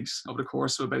 one-on-one meetings over the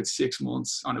course of about 6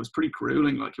 months, and it was pretty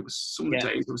grueling. Like, it was some of the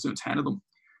days I was doing 10 of them.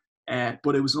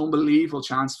 But it was an unbelievable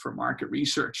chance for market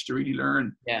research to really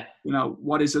learn, you know,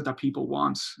 what is it that people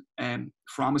want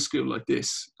from a school like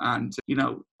this. And, you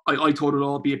know, I thought it'd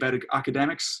all be about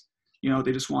academics. You know,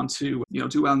 they just want to, you know,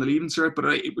 do well in the Leaving Cert,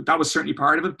 but that was certainly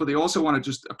part of it. But they also wanted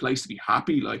just a place to be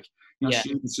happy. Like, you know,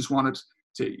 students just wanted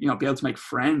to, you know, be able to make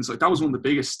friends. Like, that was one of the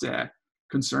biggest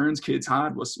concerns kids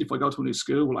had, was if I go to a new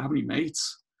school, will I have any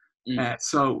mates?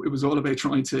 So it was all about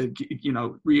trying to, you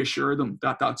know, reassure them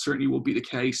that certainly will be the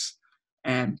case.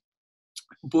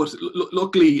 But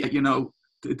luckily, you know,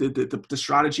 the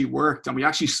strategy worked, and we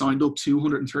actually signed up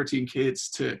 213 kids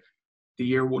to the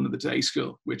year one of the day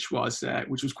school, which was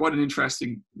quite an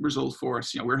interesting result for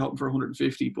us. We were hoping for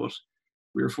 150, but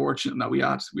we were fortunate in that we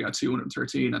had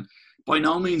 213. And by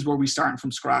no means were we starting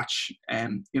from scratch.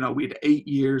 We had 8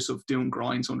 years of doing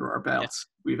grinds under our belts.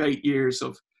 We have 8 years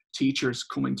of teachers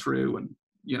coming through, and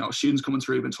students coming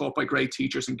through, been taught by great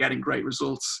teachers and getting great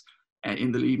results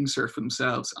in the Leaving Cert for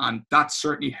themselves. And that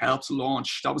certainly helped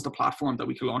launch. That was the platform that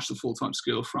we could launch the full-time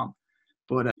school from.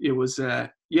 But it was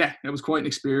quite an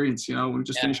experience. We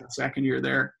just finished our second year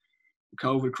there, the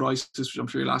COVID crisis, which I'm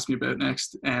sure you'll ask me about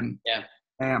next. And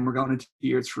we're going into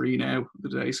year 3 now, the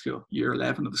day school, year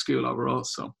 11 of the school overall.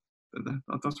 So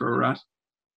that's where we're at.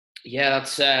 Yeah,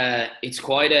 that's it's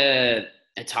quite a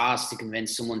task to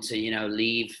convince someone to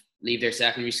leave their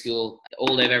secondary school,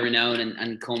 all they've ever known,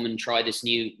 and come and try this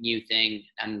new thing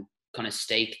and kind of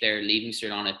stake their Leaving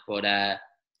Cert on it. But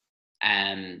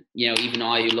even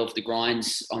I, who love the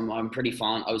grinds, I'm pretty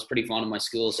fond. I was pretty fond of my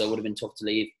school, so it would have been tough to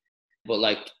leave. But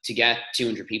like, to get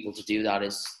 200 people to do that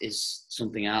is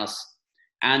something else.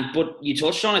 But you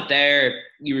touched on it there.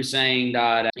 You were saying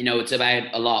that it's about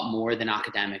a lot more than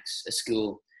academics, a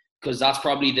school, because that's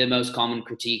probably the most common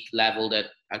critique leveled at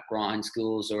grind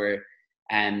schools, or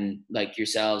like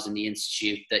yourselves in the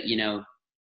institute, that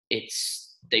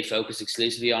they focus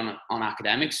exclusively on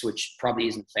academics, which probably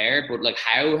isn't fair. But like,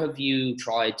 how have you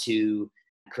tried to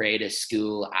create a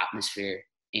school atmosphere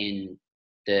in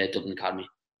the Dublin Academy?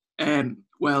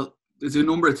 Well, there's a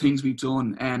number of things we've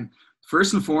done.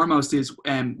 First and foremost is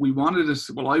I wanted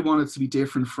it to be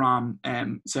different from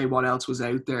say what else was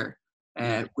out there,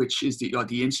 which is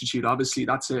the institute. Obviously,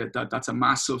 that's a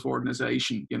massive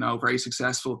organization, very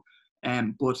successful.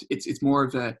 But it's more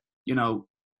of a,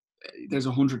 there's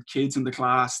 100 kids in the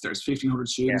class, there's 1,500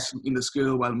 students in the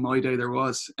school. Well, in my day there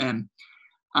was, and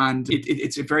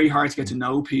it's very hard to get to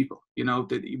know people.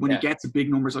 When you get to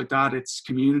big numbers like that, it's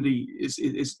community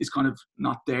is kind of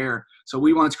not there. So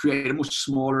we wanted to create a much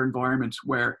smaller environment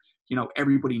where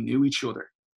everybody knew each other,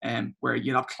 and where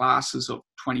you'd have classes of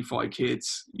 25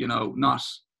 kids, not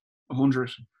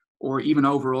 100. Or even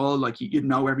overall, like, you'd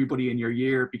know everybody in your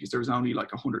year because there was only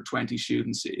like 120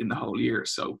 students in the whole year.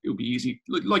 So it would be easy,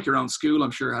 like your own school,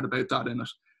 I'm sure, had about that in it.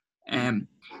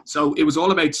 So it was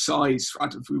all about size.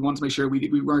 We wanted to make sure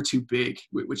we weren't too big,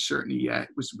 which certainly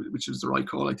which was the right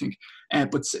call, I think.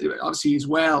 But obviously as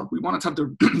well, we wanted to have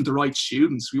the right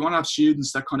students. We want to have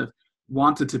students that kind of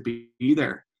wanted to be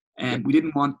there. And we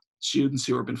didn't want students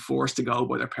who have been forced to go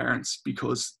by their parents,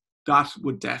 because that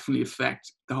would definitely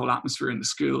affect the whole atmosphere in the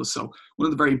school. So one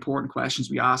of the very important questions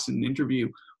we asked in an interview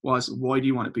was, why do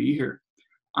you want to be here?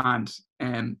 And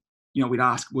we'd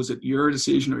ask, was it your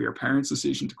decision or your parents'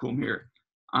 decision to come here?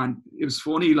 And it was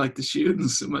funny, like, the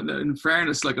students, in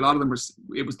fairness, like, a lot of them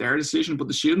it was their decision, but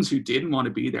the students who didn't want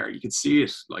to be there, you could see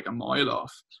it like a mile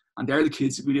off. And they're the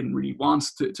kids that we didn't really want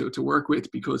to work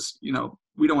with, because, we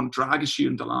don't want to drag a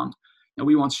student along.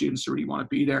 We want students to really want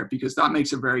to be there, because that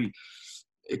makes a very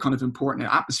kind of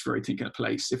important atmosphere, I think, in a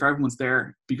place. If everyone's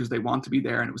there because they want to be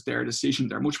there and it was their decision,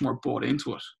 they're much more bought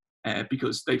into it,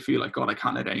 because they feel like, God, I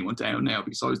can't let anyone down now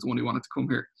because I was the one who wanted to come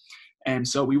here. And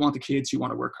so we want the kids who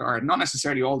want to work hard, not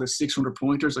necessarily all the 600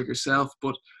 pointers like yourself,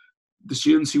 but the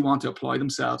students who want to apply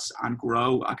themselves and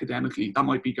grow academically. That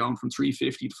might be going from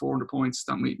 350 to 400 points.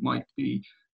 That might be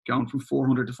going from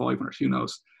 400 to 500, who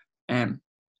knows.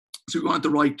 So we wanted the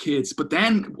right kids. But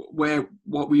then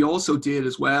what we also did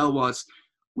as well was,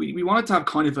 we wanted to have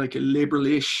kind of like a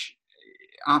liberal-ish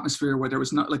atmosphere where there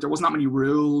was not many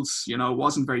rules. It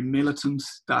wasn't very militant.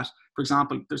 That, for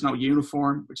example, there's no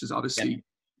uniform, which is obviously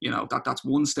that's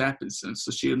one step. So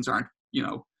students aren't,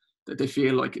 that they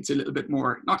feel like it's a little bit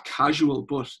more, not casual,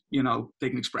 but they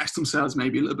can express themselves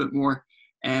maybe a little bit more.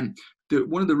 And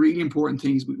one of the really important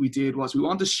things we did was, we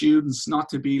wanted students not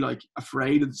to be like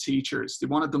afraid of the teachers. They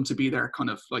wanted them to be their kind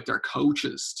of like their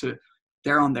coaches,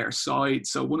 they're on their side.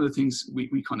 So one of the things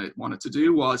we kind of wanted to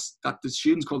do was that the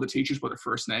students call the teachers by their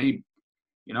first name.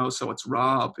 So it's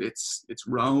Rob, it's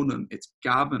Ronan, it's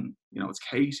Gavin, it's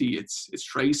Katie, it's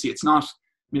Tracy. It's not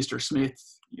Mr. Smith.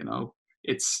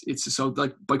 It's so,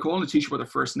 like, by calling a teacher by their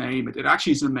first name, it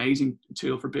actually is an amazing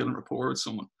tool for building rapport with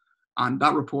someone. And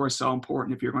that rapport is so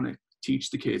important if you're going to teach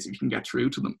the kids, if you can get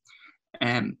through to them.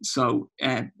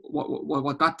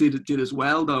 What that did as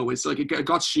well, though, is like it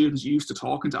got students used to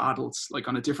talking to adults, like,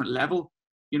 on a different level.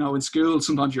 In school,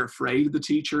 sometimes you're afraid of the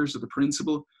teachers or the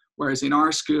principal, whereas in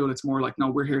our school, it's more like, no,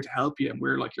 we're here to help you, and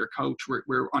we're like your coach,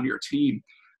 we're on your team.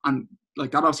 And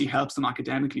like, that obviously helps them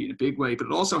academically in a big way, but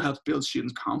it also helps build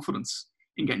students' confidence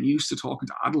in getting used to talking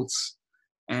to adults,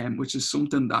 which is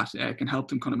something that can help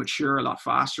them kind of mature a lot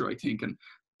faster, I think. And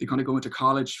they kind of go into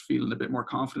college feeling a bit more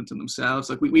confident in themselves.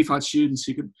 Like we've had students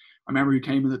who I remember who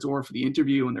came in the door for the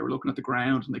interview and they were looking at the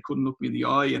ground and they couldn't look me in the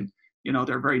eye, and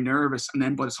they're very nervous. And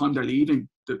then by the time they're leaving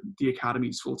the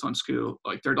academy's full-time school,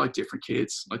 like they're like different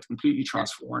kids, like completely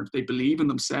transformed. They believe in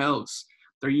themselves.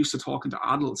 They're used to talking to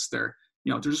adults. They're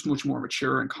just much more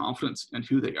mature and confident in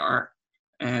who they are.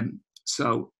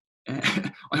 So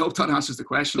I hope that answers the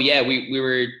question. But yeah, we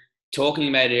were talking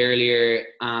about it earlier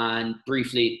and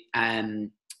briefly, and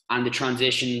the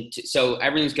transition so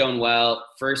everything's going well.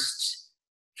 First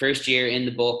year in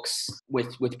the books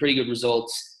with pretty good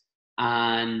results,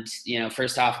 and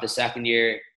first half of the second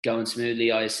year going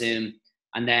smoothly, I assume.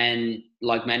 And then,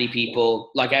 like many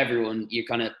people, like everyone, you're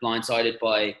kind of blindsided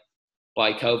by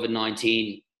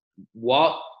COVID-19.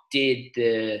 What did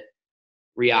the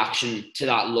reaction to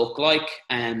that look like,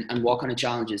 and what kind of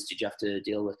challenges did you have to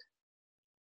deal with?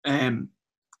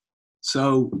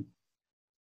 So,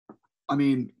 I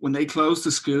mean, when they closed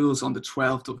the schools on the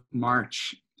 12th of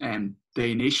March,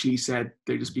 they initially said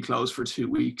they'd just be closed for 2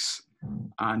 weeks.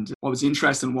 And what was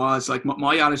interesting was, like,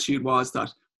 my attitude was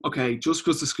that, okay, just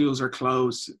because the schools are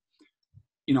closed,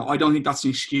 I don't think that's an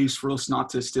excuse for us not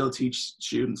to still teach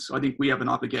students. I think we have an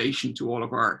obligation to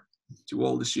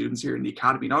all the students here in the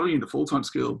academy, not only in the full-time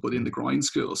school, but in the grind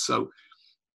school. So,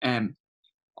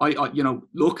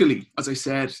 luckily, as I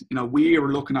said, we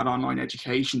were looking at online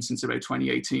education since about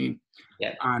 2018,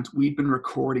 and we've been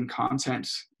recording content,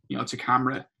 to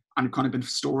camera, and kind of been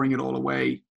storing it all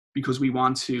away because we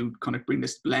want to kind of bring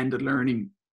this blended learning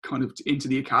kind of into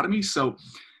the academy. So,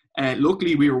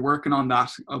 luckily, we were working on that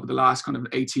over the last kind of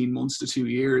 18 months to 2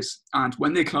 years. And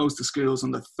when they closed the schools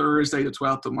on the Thursday, the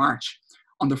 12th of March,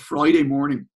 on the Friday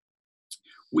morning,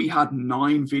 we had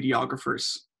 9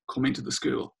 videographers come into the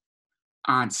school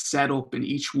and set up in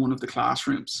each one of the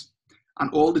classrooms.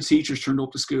 And all the teachers turned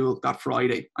up to school that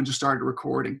Friday and just started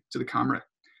recording to the camera.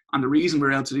 And the reason we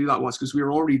were able to do that was because we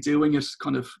were already doing it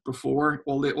kind of before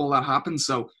all that happened.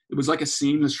 So it was like a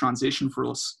seamless transition for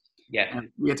us. Yeah. And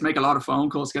we had to make a lot of phone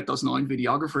calls to get those 9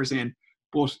 videographers in.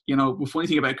 But, the funny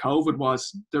thing about COVID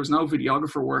was there was no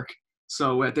videographer work.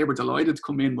 So they were delighted to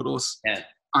come in with us. Yeah.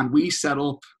 And we set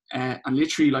up, and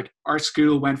literally, like, our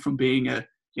school went from being a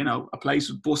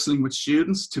place bustling with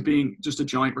students to being just a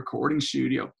giant recording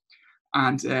studio.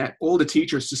 And all the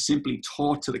teachers just simply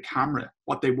taught to the camera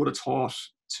what they would have taught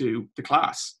to the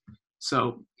class.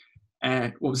 So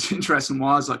what was interesting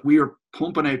was, like, we were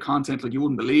pumping out content like you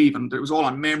wouldn't believe, and it was all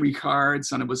on memory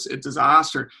cards, and it was a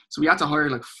disaster. So we had to hire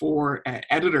like 4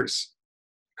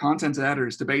 content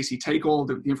editors, to basically take all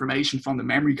the information from the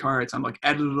memory cards and like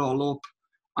edit it all up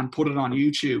and put it on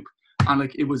YouTube. And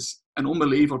like, it was an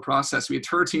unbelievable process. We had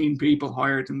 13 people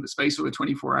hired in the space of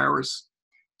 24 hours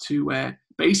to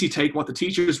basically take what the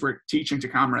teachers were teaching to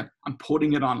camera and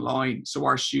putting it online, so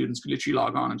our students could literally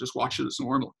log on and just watch it as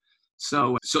normal.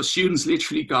 So students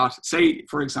literally got, say,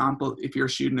 for example, if you're a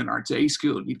student in our day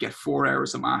school, you'd get 4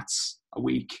 hours of maths a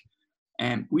week.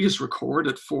 And we just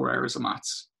recorded 4 hours of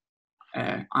maths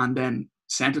and then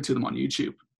sent it to them on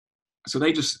YouTube. So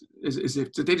they just,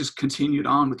 they just continued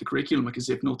on with the curriculum, like as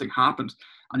if nothing happened.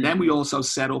 And then we also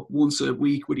set up once a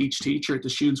week with each teacher, the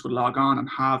students would log on and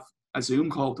have a Zoom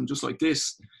call with them just like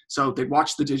this. So they'd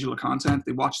watch the digital content,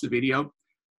 they'd watch the video,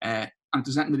 and if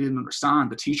there's anything they didn't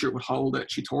understand, the teacher would hold a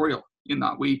tutorial in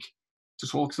that week to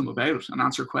talk to them about it and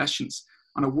answer questions.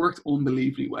 And it worked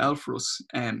unbelievably well for us.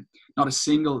 Not a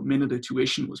single minute of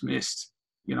tuition was missed.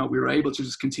 We were able to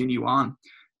just continue on.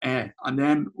 And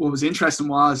then what was interesting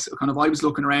was, kind of, I was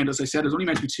looking around, as I said, it was only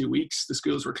meant to be 2 weeks the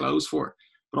schools were closed for.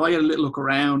 But I had a little look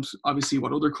around, obviously,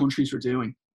 what other countries were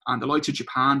doing. And the likes of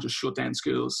Japan just shut down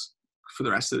schools for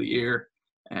the rest of the year.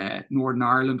 Northern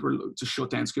Ireland were just shut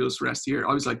down schools for the rest of the year.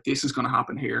 I was like, this is going to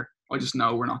happen here. I just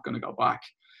know we're not going to go back.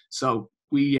 So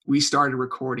we started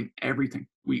recording everything.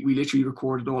 We literally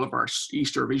recorded all of our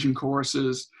Easter revision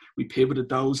courses. We pivoted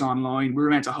those online. We were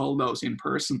meant to hold those in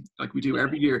person like we do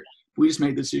every year. We just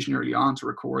made the decision early on to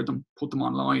record them, put them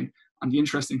online. And the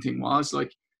interesting thing was,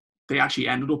 like, they actually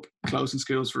ended up closing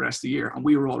schools for the rest of the year, and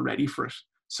we were all ready for it.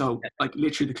 So, like,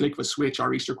 literally the click of a switch,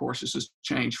 our Easter courses just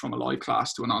changed from a live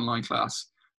class to an online class.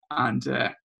 And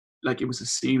like, it was a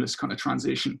seamless kind of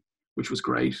transition, which was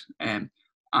great. And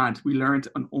we learned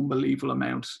an unbelievable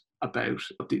amount about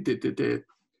the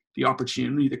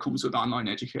opportunity that comes with online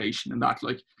education, and that,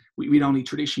 like, we'd only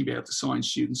traditionally be able to sign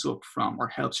students up from, or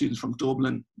help students from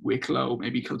Dublin, Wicklow,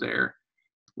 maybe Kildare.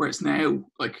 Whereas now,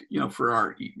 like, for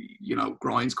our,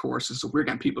 grinds courses, so we're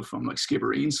getting people from like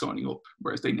Skibbereen signing up,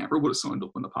 whereas they never would have signed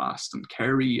up in the past, and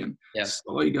Kerry and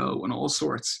Sligo and all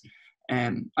sorts.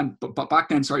 But back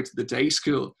then, to the day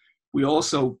school, we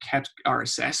also kept our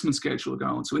assessment schedule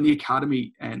going. So in the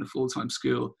academy and the full-time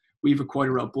school, we have quite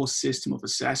a robust system of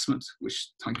assessment,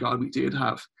 which thank God we did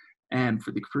have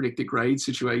for the predicted grade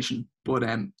situation. But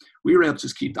we were able to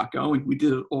just keep that going. We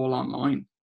did it all online,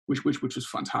 which was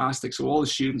fantastic. So all the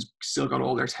students still got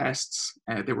all their tests.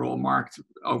 They were all marked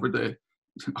over the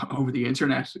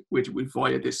internet, which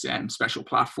via this special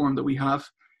platform that we have,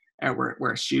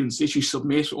 where students literally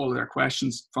submit all of their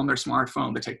questions from their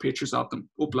smartphone. They take pictures of them,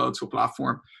 upload to a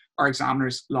platform. Our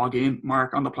examiners log in,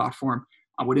 mark on the platform,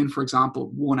 and within, for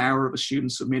example, 1 hour of a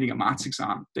student submitting a maths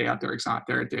exam, they had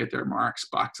their marks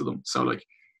back to them. So like,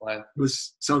 wow. It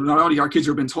was, so not only our kids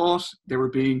were being taught, they were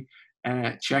being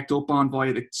checked up on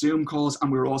via the Zoom calls,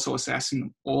 and we were also assessing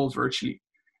them all virtually.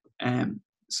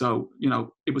 So,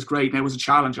 it was great. And it was a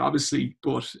challenge, obviously,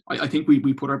 but I think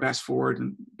we put our best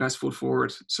foot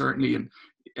forward, certainly.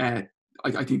 And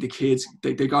I think the kids,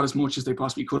 they got as much as they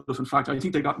possibly could have. In fact, I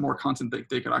think they got more content that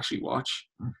they could actually watch.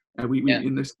 We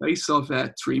in the space of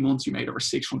 3 months, we made over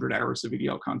 600 hours of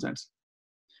video content,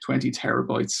 20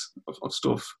 terabytes of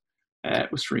stuff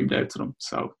was streamed out to them.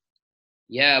 So,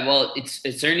 yeah, well, it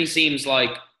certainly seems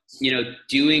like,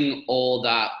 doing all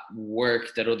that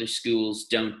work that other schools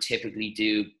don't typically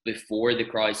do before the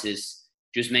crisis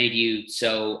just made you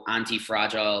so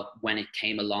anti-fragile when it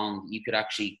came along. You could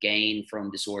actually gain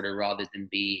from disorder rather than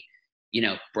be,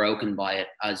 broken by it,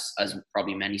 as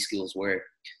probably many schools were.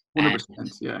 100%,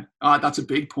 yeah. That's a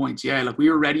big point. Yeah, like we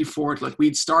were ready for it. Like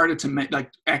we'd started to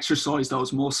exercise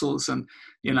those muscles, and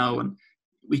and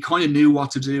we kind of knew what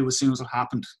to do as soon as it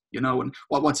happened. And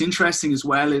what's interesting as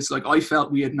well is, like, I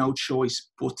felt we had no choice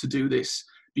but to do this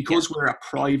because we're a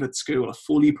private school, a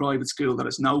fully private school that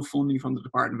has no funding from the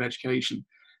Department of Education,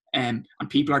 and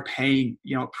people are paying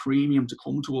a premium to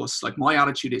come to us. Like, my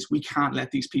attitude is we can't let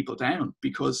these people down,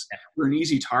 because we're an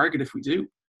easy target if we do.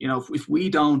 If we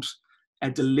don't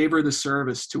deliver the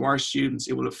service to our students,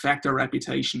 it will affect our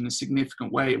reputation in a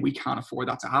significant way, and we can't afford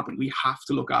that to happen. We have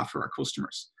to look after our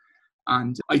customers.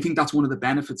 And I think that's one of the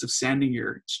benefits of sending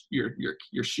your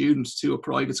students to a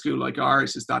private school like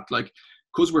ours, is that, like,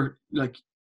 because we're like,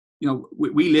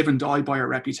 we live and die by our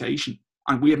reputation,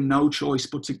 and we have no choice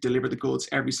but to deliver the goods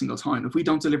every single time. If we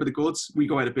don't deliver the goods, we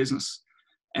go out of business.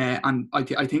 And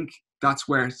I think that's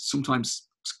where sometimes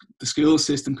the school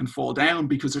system can fall down,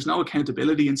 because there's no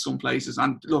accountability in some places.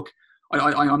 And look,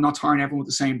 I'm not tarring everyone with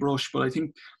the same brush, but I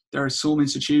think there are some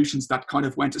institutions that kind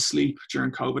of went to sleep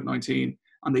during COVID-19,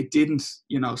 and they didn't,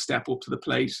 step up to the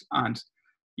plate. And,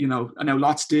 I know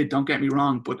lots did, don't get me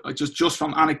wrong, but I just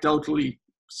from anecdotally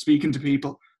speaking to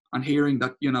people and hearing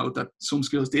that, that some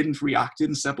schools didn't react,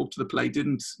 didn't step up to the plate,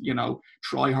 didn't,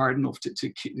 try hard enough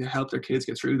to help their kids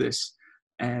get through this.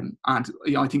 And, I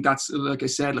think that's, like I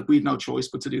said, like, we had no choice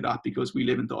but to do that, because we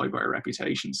live and die by our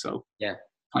reputation. So yeah,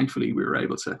 thankfully we were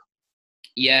able to.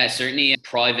 Yeah, certainly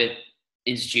private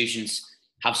institutions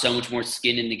have so much more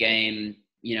skin in the game,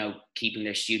 keeping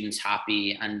their students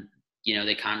happy, and,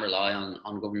 they can't rely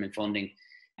on government funding.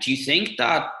 Do you think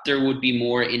that there would be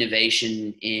more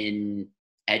innovation in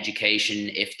education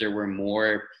if there were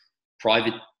more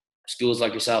private schools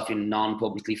like yourself, in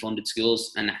non-publicly funded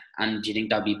schools, and do you think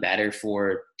that'd be better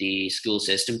for the school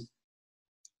system?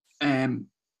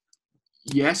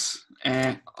 Yes,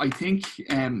 I think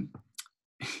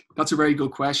that's a very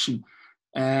good question.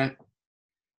 The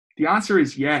answer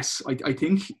is yes. I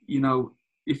think,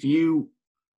 if you,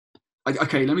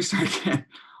 okay, let me start again.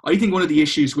 I think one of the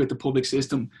issues with the public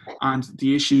system and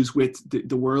the issues with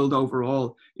the world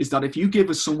overall is that if you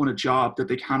give someone a job that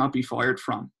they cannot be fired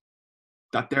from,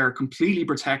 that they're completely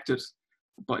protected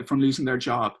from losing their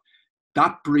job,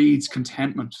 that breeds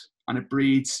contentment, and it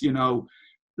breeds,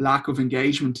 lack of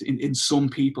engagement in some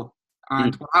people.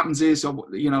 And what happens is,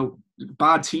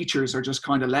 bad teachers are just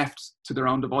kind of left to their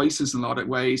own devices in a lot of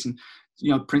ways, and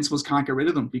principals can't get rid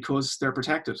of them because they're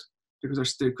protected,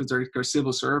 because they're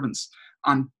civil servants.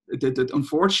 And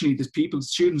unfortunately, the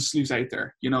students lose out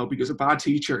there, because a bad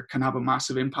teacher can have a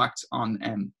massive impact on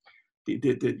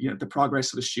the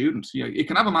progress of a student. It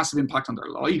can have a massive impact on their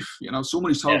life.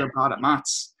 Someone who's told they're bad at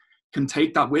maths can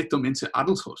take that with them into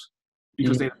adulthood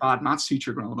because they had a bad maths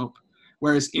teacher growing up.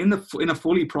 Whereas in a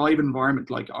fully private environment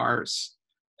like ours,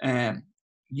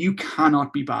 you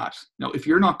cannot be bad. If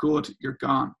you're not good, you're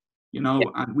gone.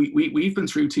 And we've been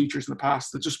through teachers in the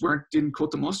past that just didn't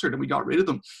cut the mustard, and we got rid of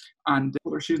them and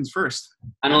put our students first.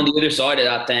 And on the other side of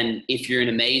that, then, if you're an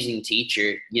amazing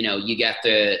teacher, you get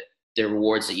the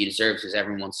rewards that you deserve, because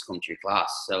everyone wants to come to your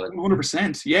class. So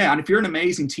 100%, yeah. And if you're an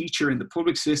amazing teacher in the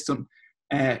public system,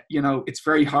 it's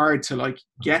very hard to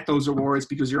get those rewards,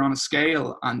 because you're on a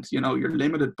scale, and you're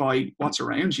limited by what's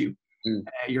around you. Mm.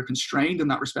 You're constrained in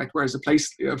that respect. Whereas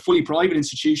a fully private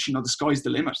institution, the sky's the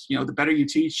limit. The better you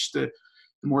teach, the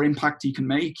more impact you can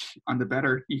make, and the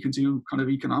better you can do kind of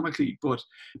economically. But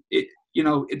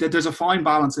there's a fine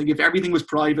balance. Like, if everything was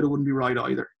private, it wouldn't be right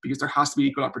either, because there has to be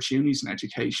equal opportunities in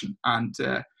education, and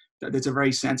that's a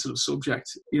very sensitive subject.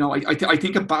 I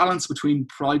think a balance between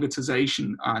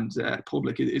privatization and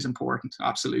public is important,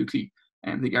 absolutely.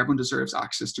 And I think everyone deserves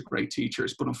access to great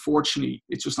teachers, but unfortunately,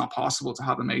 it's just not possible to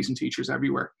have amazing teachers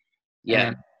everywhere.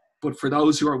 Yeah. But for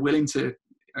those who are willing to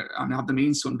and have the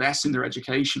means to invest in their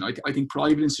education, I think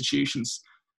private institutions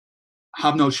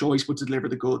have no choice but to deliver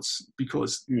the goods,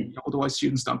 because otherwise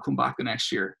students don't come back the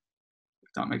next year, if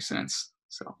that makes sense.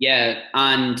 So yeah,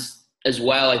 and as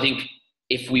well, I think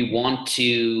if we want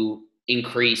to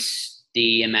increase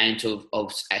the amount of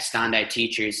standout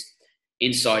teachers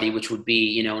in society, which would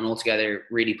be, an altogether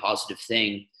really positive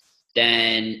thing,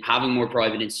 then having more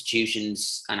private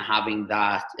institutions and having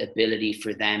that ability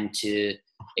for them to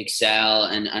excel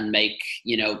and make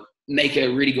a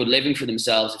really good living for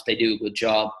themselves if they do a good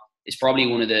job is probably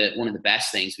one of the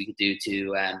best things we could do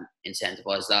to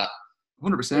incentivize that.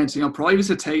 100%.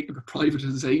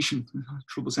 Privatization,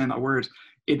 trouble saying that word.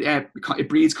 It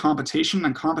breeds competition,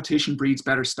 and competition breeds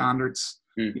better standards.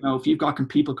 If you've got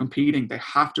people competing, they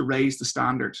have to raise the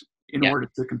standard in order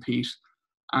to compete.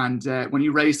 And when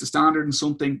you raise the standard in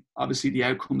something, obviously the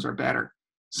outcomes are better.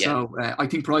 So I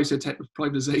think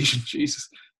privatization, Jesus.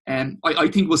 I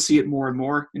think we'll see it more and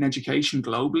more in education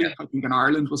globally. I think in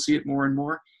Ireland we'll see it more and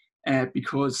more,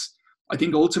 because I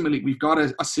think ultimately we've got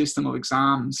a system of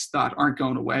exams that aren't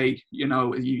going away.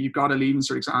 You've got a Leaving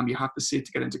Cert exam you have to sit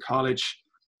to get into college,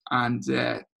 and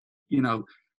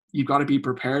you've got to be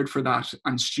prepared for that.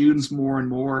 And students more and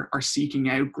more are seeking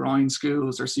out grind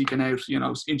schools, or seeking out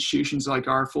institutions like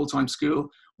our full-time school,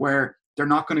 where they're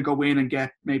not going to go in and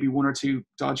get maybe one or two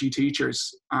dodgy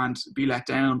teachers and be let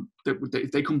down.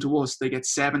 If they come to us, they get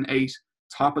 7, 8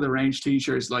 top of the range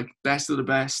teachers, like best of the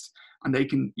best, and they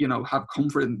can have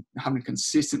comfort in having a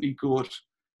consistently good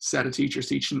set of teachers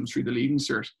teaching them through the Leaving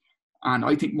Cert. And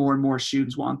I think more and more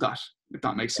students want that, if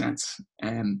that makes sense,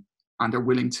 and they're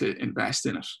willing to invest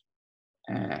in it,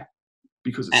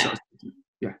 because it's so.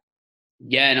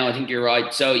 Yeah, no, I think you're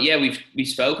right. So we've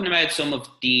spoken about some of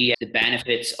the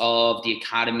benefits of the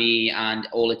academy and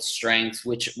all its strengths,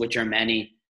 which are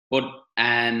many. But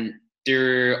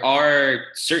there are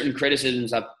certain criticisms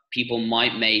that people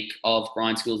might make of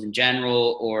grind schools in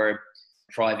general, or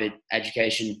private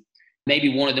education. Maybe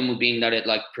one of them would be that it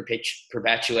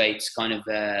perpetuates kind of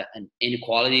an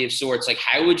inequality of sorts. Like,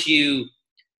 how would you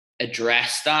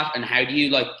address that, and how do you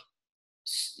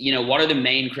what are the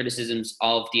main criticisms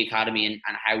of the academy, and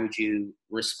how would you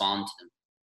respond to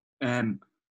them?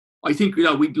 I think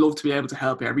we'd love to be able to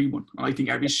help everyone. I think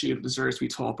every student deserves to be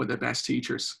taught by the best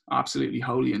teachers, absolutely,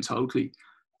 wholly and totally.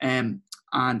 And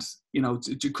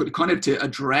to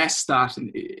address that,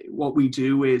 and what we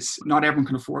do is, not everyone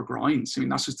can afford grinds. I mean,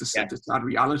 that's just the sad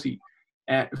reality.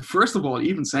 First of all,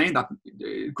 even saying that,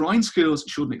 grind schools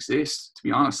shouldn't exist, to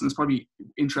be honest, and it's probably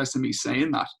interesting me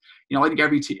saying that. I think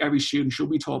every student should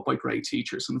be taught by great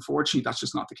teachers, and unfortunately that's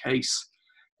just not the case.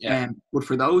 But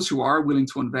for those who are willing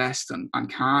to invest and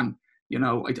can,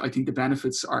 I think the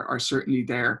benefits are certainly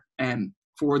there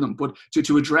for them. But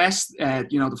to address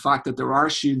the fact that there are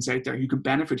students out there who can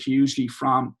benefit hugely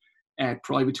from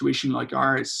private tuition like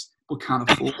ours, but can't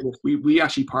afford it. We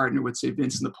actually partnered with St.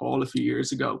 Vincent de Paul a few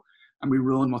years ago, and we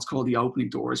run what's called the Opening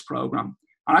Doors program.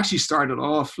 I actually started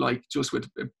off just with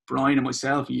Brian and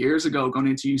myself years ago, going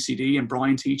into UCD, and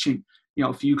Brian teaching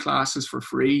a few classes for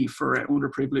free for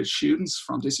underprivileged students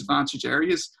from disadvantaged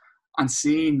areas, and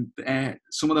seeing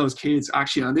some of those kids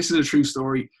actually, and this is a true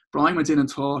story, Brian went in and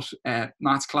taught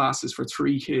maths classes for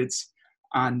 3 kids,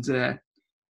 and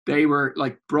they were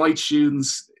bright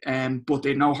students, but they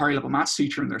had no higher level maths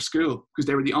teacher in their school, because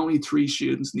they were the only 3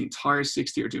 students in the entire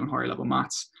 6th year doing higher level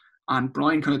maths. And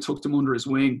Brian kind of took them under his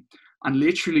wing, and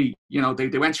literally,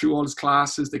 they went through all his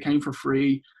classes, they came for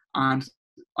free. And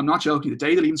I'm not joking, the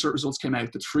day the Leaving Cert results came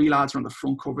out, the 3 lads were on the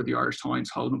front cover of the Irish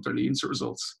Times holding up their Leaving Cert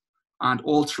results. And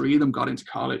all 3 of them got into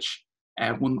college,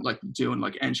 one doing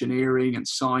engineering and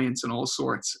science and all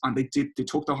sorts. And they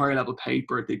took the higher level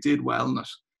paper, they did well in it.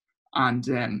 And,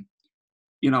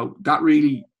 that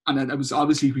really, and then it was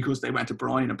obviously because they went to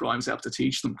Brian, and Brian was able to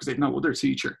teach them because they had no other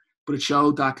teacher. But it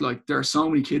showed that there are so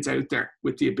many kids out there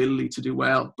with the ability to do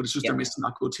well, but it's just they're missing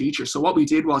that good teacher. So what we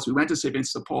did was we went to St.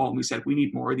 Vincent de Paul, and we said, we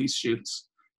need more of these students.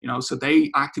 So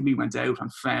they actively went out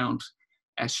and found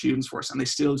students for us, and they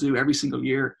still do every single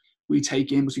year. We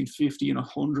take in between 50 and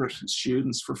 100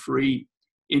 students for free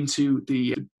into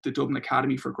the Dublin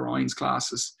Academy for grinds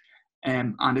classes.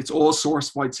 And it's all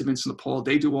sourced by St. Vincent de Paul.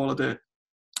 They do all of the,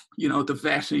 the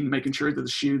vetting, making sure that the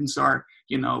students are,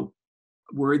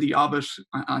 worthy of it,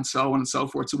 and so on and so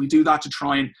forth. So we do that to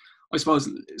try and, I suppose,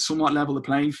 somewhat level the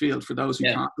playing field for those who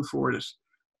can't afford it.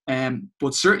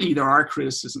 But certainly there are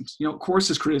criticisms. Of course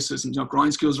there's criticisms.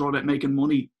 Grind schools are all about making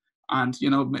money, and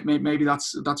maybe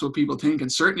that's what people think, and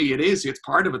certainly it is. It's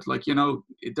part of it. Like,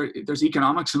 there's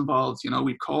economics involved.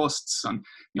 With costs, and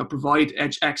provide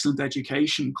excellent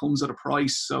education comes at a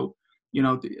price. So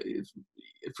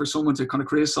for someone to kind of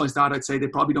criticize that, I'd say they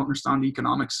probably don't understand the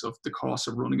economics of the cost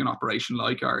of running an operation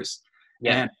like ours.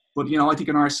 Yeah. But I think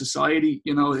in our society,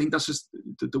 I think that's just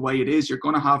the way it is. You're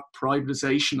going to have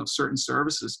privatization of certain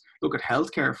services. Look at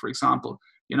healthcare, for example.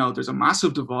 There's a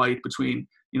massive divide between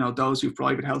those who have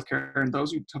private healthcare and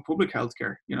those who have public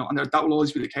healthcare. And that will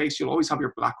always be the case. You'll always have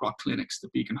your BlackRock clinics, the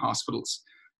Beacon hospitals.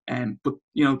 But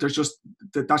there's just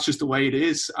that's just the way it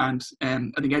is. And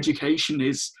I think education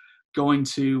is going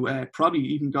to probably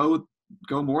even go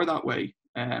more that way.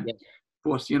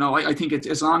 But I think it's,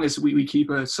 as long as we keep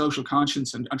a social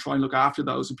conscience and try and look after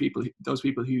those people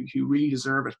who really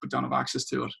deserve it but don't have access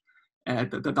to it,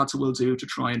 that's what we'll do to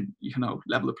try and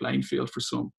level the playing field for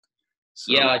some.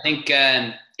 So. Yeah, I think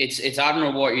it's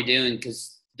admirable what you're doing,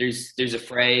 because there's a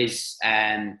phrase,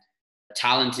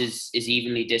 talent is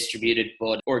evenly distributed,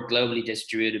 or globally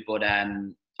distributed, but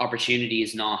opportunity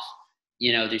is not.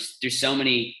 There's so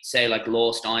many, say, like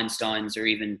lost Einsteins, or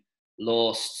even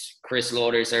lost Chris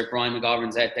Lauders or Brian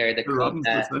McGovern's out there that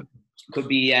could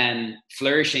be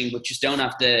flourishing, but just don't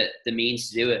have the means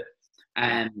to do it.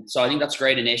 So I think that's a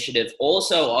great initiative.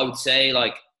 Also, I would say,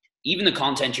 like, even the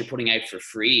content you're putting out for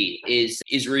free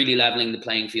is really leveling the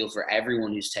playing field for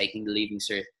everyone who's taking the Leaving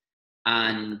Cert.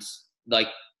 And, like,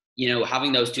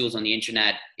 having those tools on the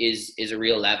internet is a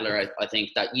real leveler. I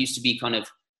think that used to be kind of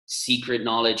secret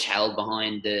knowledge held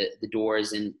behind the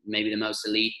doors in maybe the most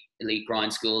elite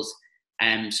grind schools.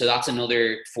 So that's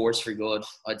another force for good,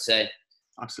 I'd say.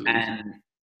 Absolutely.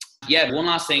 One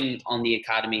last thing on the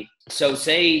academy. So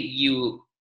say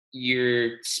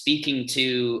you're speaking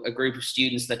to a group of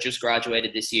students that just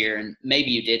graduated this year, and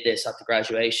maybe you did this at the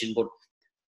graduation, but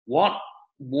what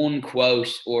one quote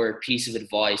or piece of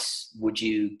advice would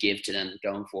you give to them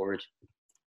going forward?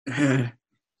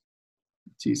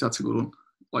 Geez, that's a good one.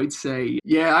 I'd say,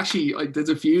 actually, there's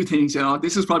a few things.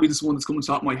 This is probably just one that's coming to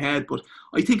the top of my head, but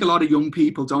I think a lot of young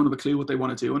people don't have a clue what they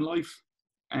want to do in life.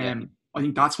 I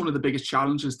think that's one of the biggest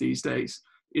challenges these days,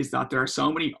 is that there are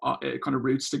so many kind of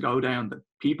routes to go down that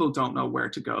people don't know where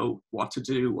to go, what to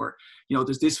do, or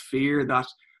there's this fear that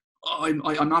I'm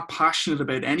not passionate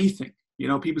about anything.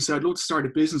 People say, I'd love to start a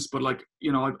business, but I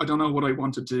don't know what I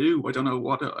want to do. I don't know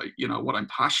what I'm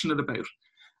passionate about.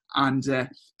 And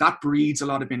that breeds a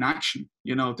lot of inaction.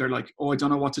 They're like, I don't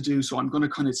know what to do, so I'm going to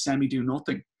kind of semi-do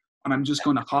nothing. And I'm just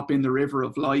going to hop in the river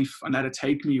of life and let it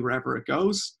take me wherever it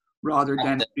goes, rather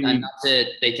than being... And that's it.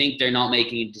 They think they're not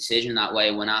making a decision that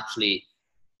way, when actually,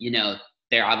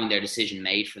 they're having their decision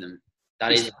made for them.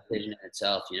 That is a decision in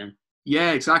itself,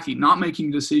 Yeah, exactly. Not making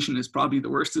a decision is probably the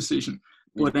worst decision.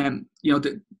 But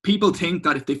people think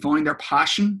that if they find their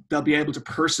passion, they'll be able to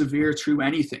persevere through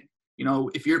anything.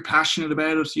 If you're passionate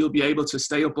about it, you'll be able to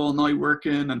stay up all night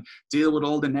working and deal with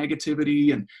all the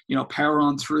negativity and, power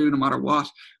on through no matter what.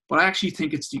 But I actually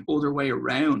think it's the other way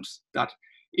around, that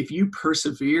if you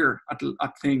persevere at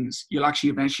things, you'll actually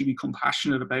eventually become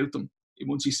passionate about them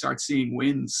once you start seeing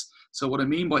wins. So what I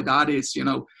mean by that is,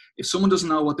 if someone doesn't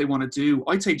know what they want to do,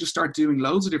 I'd say just start doing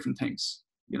loads of different things.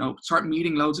 Start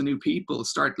meeting loads of new people,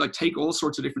 take all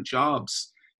sorts of different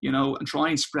jobs, and try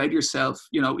and spread yourself,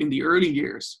 in the early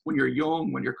years when you're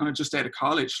young, when you're kind of just out of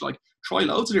college, try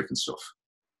loads of different stuff,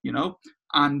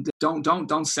 and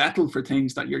don't settle for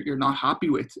things that you're not happy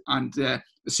with. And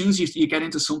as soon as you get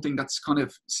into something that's kind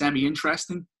of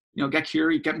semi-interesting,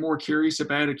 get more curious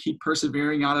about it, keep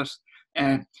persevering at it,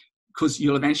 because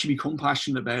you'll eventually become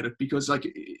passionate about it. Because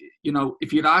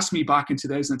if you'd asked me back in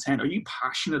 2010, are you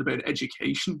passionate about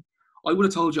education? I would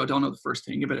have told you I don't know the first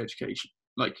thing about education.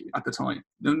 At the time,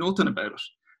 know nothing about it.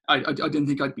 I didn't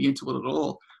think I'd be into it at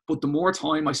all. But the more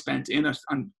time I spent in it,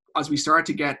 and as we started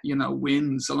to get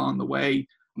wins along the way,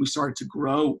 we started to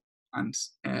grow and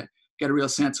get a real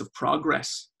sense of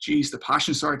progress. Geez, the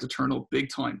passion started to turn up big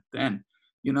time then.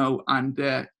 And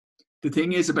the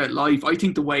thing is about life, I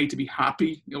think the way to be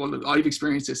happy, I've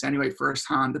experienced this anyway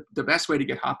firsthand. The best way to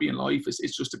get happy in life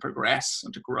is just to progress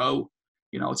and to grow.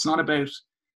 It's not about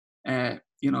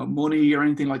money or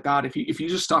anything like that. If you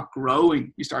just stop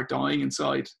growing, you start dying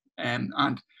inside. And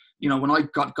when I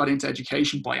got into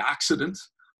education by accident,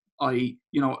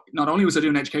 not only was I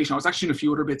doing education, I was actually doing a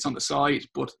few other bits on the side,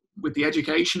 but with the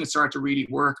education, it started to really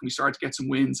work and we started to get some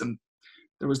wins and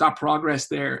there was that progress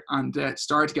there and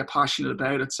started to get passionate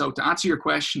about it. So to answer your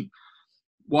question,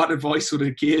 what advice would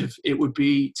I give? It would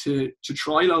be to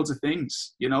try loads of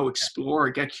things,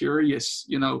 explore, get curious,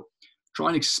 try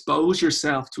and expose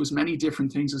yourself to as many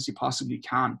different things as you possibly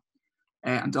can.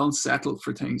 And don't settle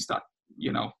for things that,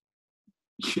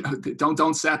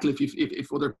 don't settle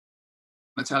if other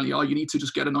I tell you, you need to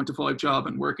just get a 9-to-5 job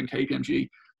and work in KPMG.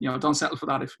 Don't settle for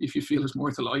that if you feel there's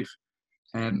more to life.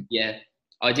 Yeah,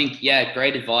 I think,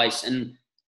 great advice. And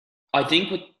I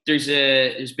think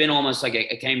there's been almost like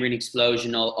a Cambrian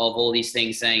explosion of all these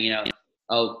things saying,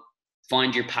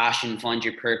 find your passion, find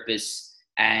your purpose,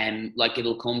 and like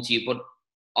it'll come to you. But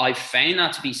I found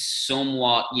that to be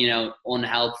somewhat,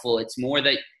 unhelpful. It's more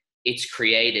that it's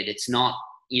created. It's not,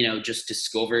 just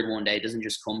discovered one day. It doesn't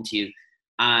just come to you.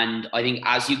 And I think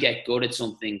as you get good at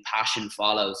something, passion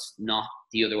follows, not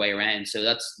the other way around. So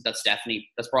that's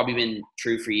probably been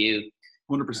true for you.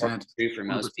 100%. True for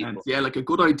most 100%. people. Yeah, like a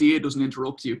good idea doesn't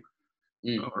interrupt you.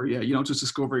 Mm. Or you don't just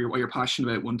discover what you're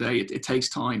passionate about one day. It takes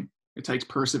time. It takes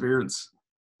perseverance.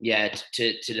 Yeah,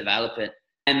 to develop it.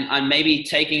 And maybe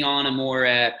taking on a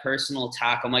more personal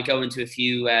tack, I might go into a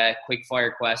few quick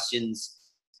fire questions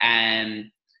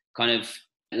kind of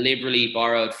liberally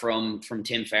borrowed from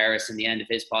Tim Ferriss in the end of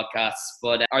his podcasts.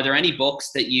 But are there any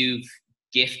books that you've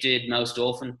gifted most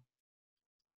often?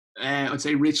 I'd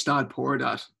say Rich Dad, Poor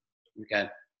Dad. Okay.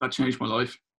 That changed my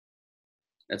life.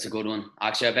 That's a good one.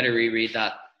 Actually, I better reread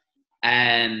that.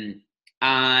 And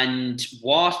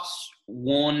what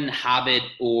one habit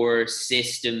or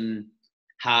system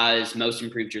has most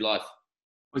improved your life?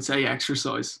 I'd say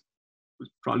exercise would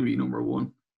probably be number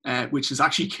one. Which is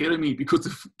actually killing me because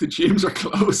the gyms are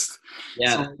closed.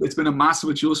 Yeah. So it's been a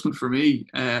massive adjustment for me,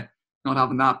 not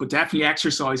having that. But definitely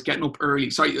exercise, getting up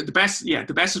early. Sorry, the best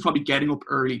is probably getting up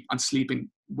early and sleeping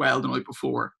well the night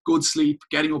before. Good sleep,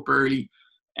 getting up early,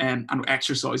 and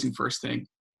exercising first thing.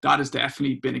 That has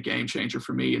definitely been a game changer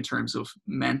for me in terms of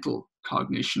mental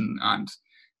cognition and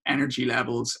energy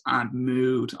levels and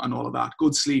mood and all of that.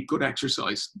 Good sleep, good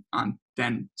exercise, and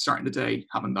then starting the day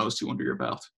having those two under your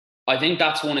belt. I think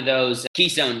that's one of those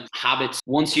keystone habits.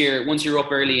 Once you're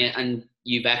up early and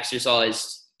you've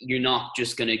exercised, you're not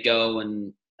just going to go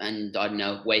and I don't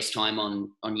know, waste time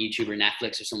on YouTube or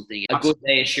Netflix or something. A good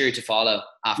day is sure to follow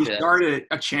after. You start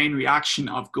a chain reaction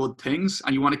of good things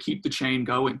and you want to keep the chain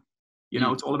going.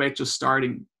 It's all about just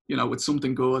starting, with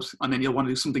something good, and then you'll want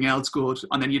to do something else good,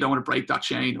 and then you don't want to break that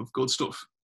chain of good stuff.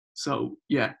 So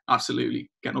yeah, absolutely.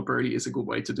 Getting up early is a good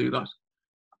way to do that.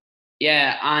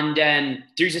 Yeah, and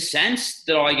there's a sense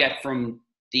that I get from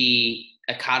the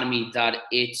academy that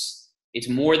it's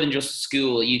more than just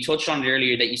school. You touched on it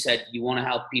earlier that you said you want to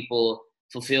help people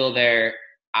fulfill their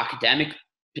academic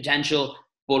potential,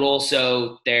 but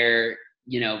also their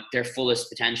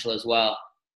fullest potential as well.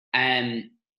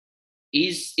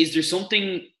 Is there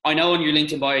something, I know on your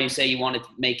LinkedIn bio you say you want to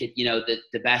make it,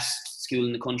 the best school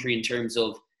in the country in terms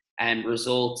of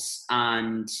results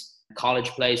and college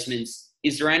placements.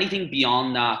 Is there anything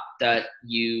beyond that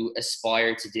you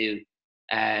aspire to do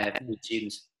with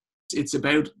students? It's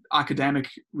about academic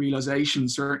realization,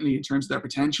 certainly in terms of their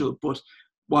potential. But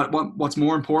what's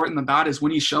more important than that is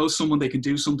when you show someone they can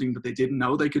do something that they didn't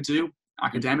know they could do.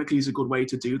 Academically is a good way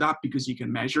to do that because you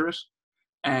can measure it.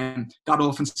 And that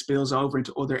often spills over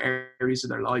into other areas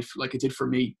of their life, like it did for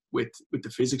me with the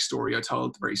physics story I told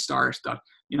at the very start, that,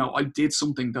 I did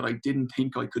something that I didn't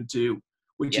think I could do,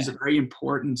 which is a very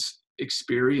important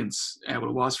experience, what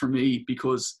it was for me,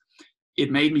 because it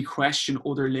made me question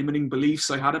other limiting beliefs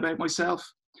I had about myself.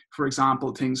 For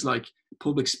example, things like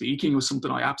public speaking was something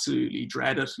I absolutely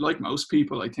dreaded. Like most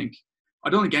people, I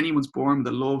don't think anyone's born with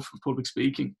a love of public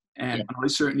speaking, and I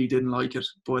certainly didn't like it.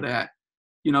 But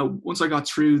once I got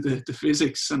through the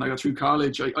physics and I got through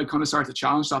college, I kind of started to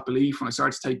challenge that belief when I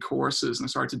started to take courses and I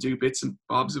started to do bits and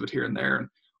bobs of it here and there.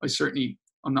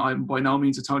 And I'm by no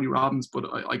means a Tony Robbins, but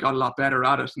I got a lot better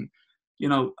at it. And,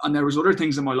 and there was other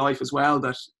things in my life as well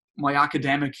that my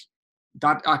academic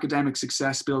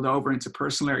success spilled over into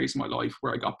personal areas of my life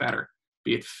where I got better,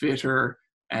 be it fitter,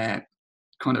 better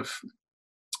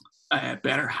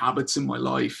habits in my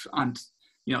life, and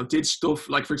did stuff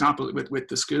like, for example, with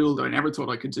the school that I never thought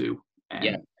I could do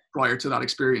prior to that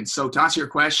experience. So to answer your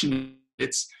question,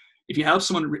 it's if you help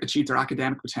someone achieve their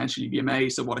academic potential, you'd be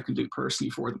amazed at what it can do personally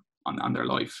for them and their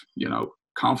life,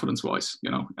 confidence-wise,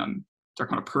 and their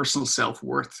kind of personal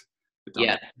self-worth.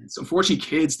 Yeah. So unfortunately,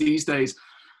 kids these days,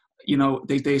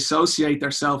 they associate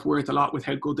their self-worth a lot with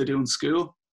how good they do in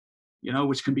school.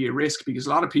 which can be a risk, because a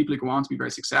lot of people who go on to be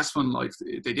very successful in life,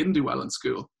 they didn't do well in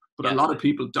school. But a lot of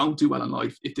people don't do well in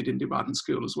life if they didn't do bad in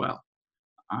school as well.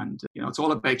 And, it's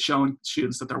all about showing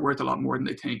students that they're worth a lot more than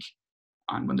they think.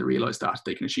 And when they realize that,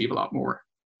 they can achieve a lot more.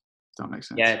 Does that make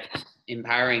sense? Yeah,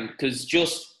 empowering. Because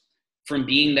just from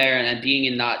being there and being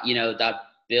in that, that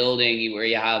building where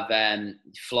you have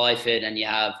FlyFit and you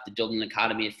have the Dublin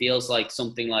Academy, it feels like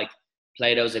something like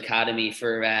Plato's Academy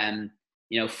for,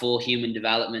 full human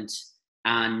development.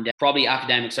 And probably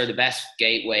academics are the best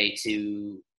gateway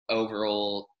to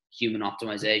overall human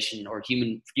optimization or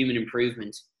human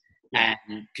improvement.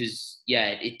 Because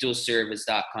it does serve as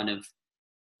that kind of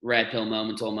red pill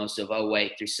moment almost of, oh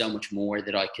wait, there's so much more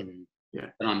that that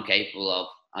I'm capable of.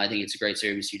 I think it's a great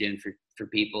service you're doing for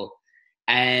people.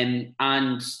 And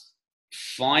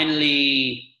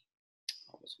finally,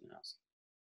 what was something else?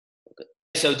 Okay.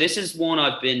 So this is one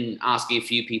I've been asking a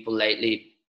few people lately.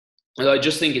 I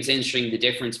just think it's interesting, the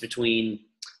difference between,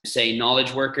 say,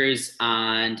 knowledge workers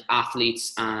and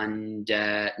athletes and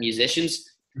musicians,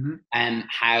 and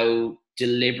how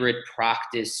deliberate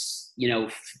practice,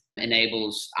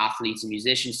 enables athletes and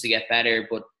musicians to get better,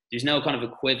 but there's no kind of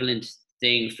equivalent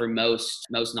thing for most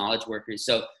knowledge workers.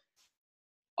 So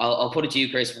I'll put it to you,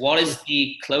 Chris. What is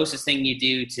the closest thing you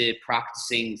do to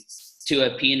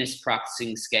a pianist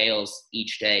practicing scales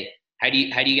each day? How do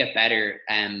you get better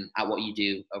at what you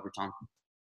do over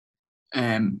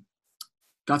time?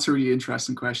 That's a really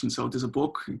interesting question. So there's a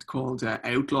book called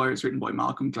Outliers, written by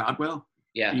Malcolm Gladwell.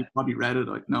 Yeah, you probably read it,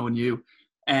 knowing you.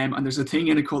 And there's a thing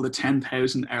in it called the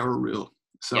 10,000 hour rule.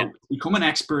 So to become an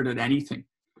expert at anything,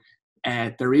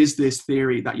 there is this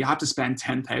theory that you have to spend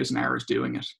 10,000 hours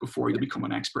doing it before you become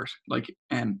an expert. I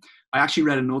actually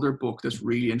read another book that's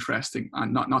really interesting,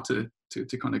 and not to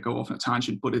kind of go off on a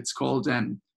tangent, but it's called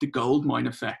The Gold Mine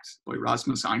Effect by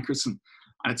Rasmus Ankerson.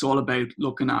 And it's all about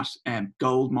looking at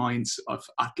gold mines of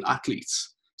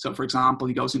athletes. So, for example,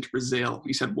 he goes into Brazil.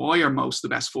 He said, why are most of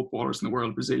the best footballers in the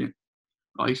world Brazilian,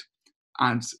 right?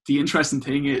 And the interesting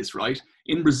thing is, right,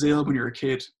 in Brazil, when you're a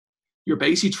kid, you're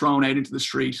basically thrown out into the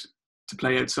street to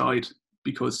play outside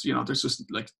because, there's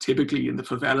just, typically in the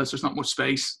favelas, there's not much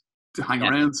space to hang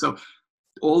around. So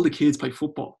all the kids play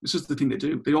football. It's just the thing they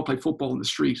do. They all play football in the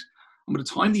street. And by the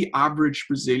time the average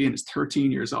Brazilian is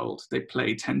 13 years old, they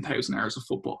play 10,000 hours of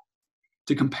football.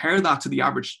 To compare that to the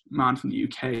average man from the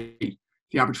UK,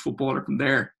 the average footballer from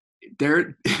there,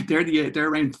 they're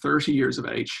around 30 years of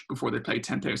age before they play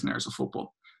 10,000 hours of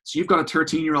football. So you've got a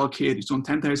 13-year-old kid who's done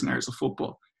 10,000 hours of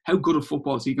football. How good of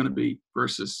football is he going to be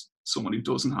versus someone who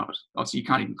doesn't have it? Obviously, you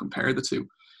can't even compare the two.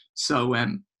 So,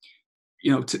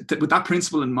 with that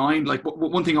principle in mind,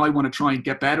 one thing I want to try and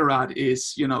get better at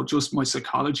is, just my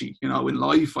psychology. In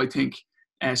life, I think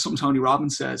something Tony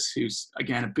Robbins says, who's,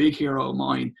 again, a big hero of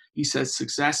mine, he says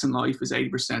success in life is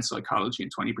 80% psychology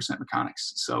and 20%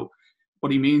 mechanics. So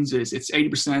what he means is it's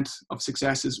 80% of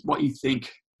success is what you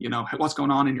think, what's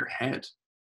going on in your head,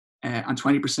 and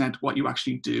 20% what you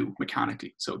actually do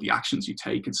mechanically. So the actions you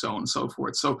take and so on and so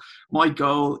forth. So my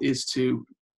goal is to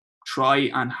try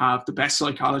and have the best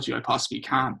psychology I possibly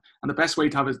can. And the best way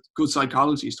to have a good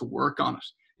psychology is to work on it,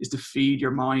 is to feed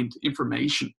your mind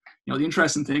information. The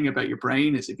interesting thing about your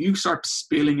brain is if you start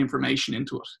spilling information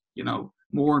into it,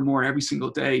 more and more every single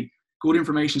day, good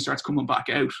information starts coming back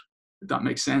out. If that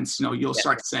makes sense. You'll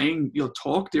start saying, you'll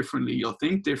talk differently, you'll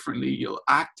think differently, you'll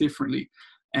act differently.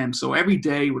 And so every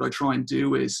day what I try and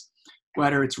do is,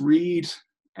 whether it's read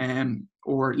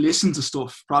or listen to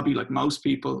stuff, probably like most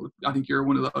people, I think you're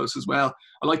one of those as well.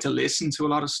 I like to listen to a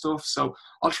lot of stuff. So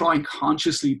I'll try and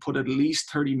consciously put at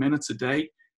least 30 minutes a day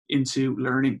into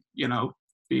learning,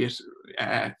 be it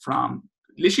from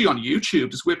literally on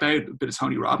YouTube, just whip out a bit of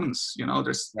Tony Robbins.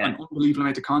 There's an unbelievable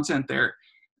amount of content there.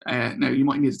 Now you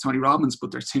might need a Tony Robbins,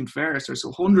 but there's Tim Ferriss. There's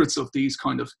hundreds of these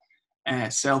kind of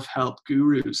self-help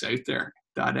gurus out there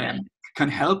that can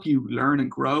help you learn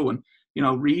and grow. And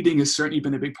reading has certainly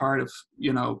been a big part of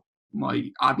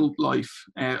my adult life.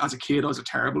 As a kid, I was a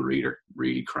terrible reader,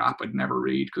 really crap. I'd never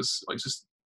read because I just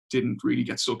didn't really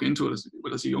get stuck into it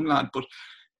as a young lad. But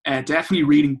definitely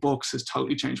reading books has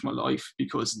totally changed my life,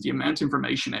 because the amount of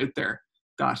information out there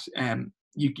that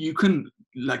you can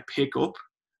pick up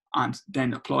and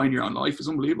then apply in your own life is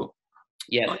unbelievable.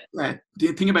 Yeah.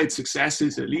 The thing about success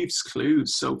is it leaves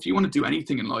clues. So if you want to do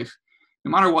anything in life,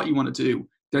 no matter what you want to do,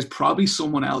 there's probably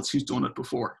someone else who's done it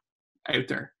before out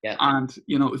there. Yeah. And,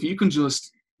 if you can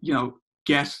just,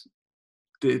 get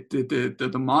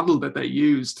the model that they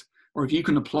used, or if you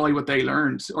can apply what they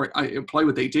learned or apply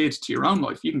what they did to your own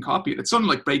life, you can copy it. It's something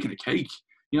like baking a cake.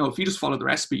 If you just follow the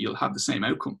recipe, you'll have the same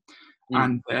outcome.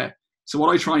 And so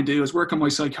what I try and do is work on my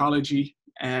psychology,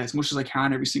 as much as I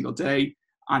can every single day,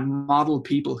 and model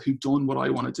people who've done what I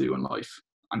want to do in life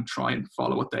and try and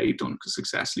follow what they've done, because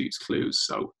success leaves clues.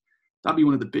 So that'd be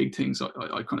one of the big things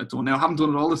I kind of done. Now, I haven't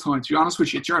done it all the time. To be honest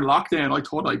with you, during lockdown, I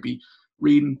thought I'd be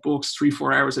reading books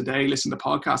 3-4 hours a day, listening to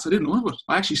podcasts. I didn't know it.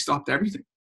 I actually stopped everything.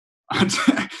 And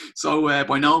so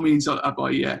by no means have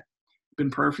I been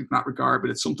perfect in that regard,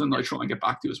 but it's something I try and get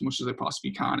back to as much as I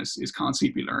possibly can, is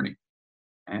constantly learning.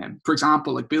 For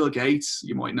example, like Bill Gates,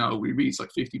 you might know, he reads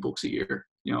like 50 books a year.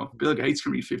 You know, if Bill Gates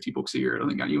can read 50 books a year, I don't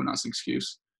think anyone has an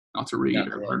excuse not to read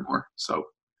or learn more. So,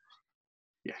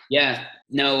 yeah. Yeah,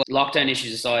 no, lockdown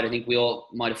issues aside, I think we all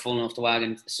might have fallen off the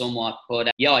wagon somewhat.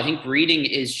 But yeah, I think reading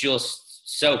is just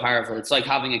so powerful. It's like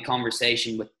having a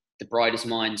conversation with the brightest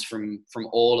minds from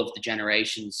all of the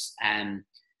generations. And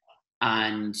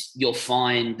you'll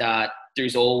find that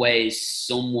there's always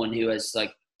someone who has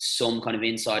like some kind of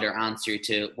insider answer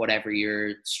to whatever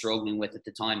you're struggling with at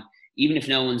the time. Even if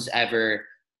no one's ever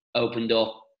opened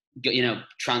up, you know,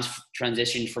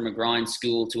 transitioned from a grind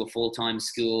school to a full-time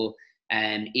school,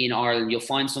 in Ireland, you'll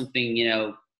find something, you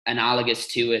know, analogous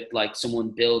to it, like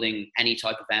someone building any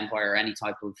type of empire or any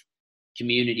type of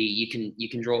community. You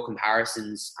can draw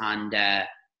comparisons and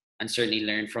certainly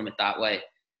learn from it that way.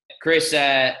 Chris,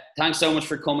 thanks so much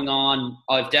for coming on.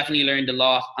 I've definitely learned a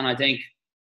lot, and I think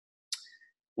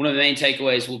one of the main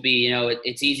takeaways will be, you know,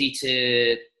 it's easy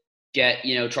to get,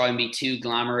 you know, try and be too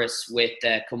glamorous with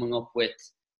coming up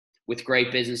with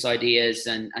great business ideas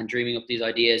and dreaming up these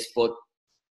ideas, but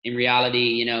in reality,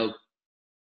 you know,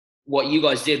 what you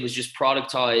guys did was just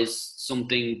productize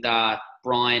something that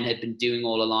Brian had been doing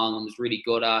all along and was really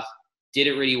good at, did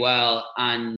it really well,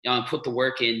 and, you know, put the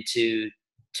work in to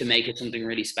make it something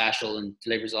really special and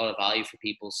delivers a lot of value for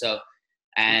people. So,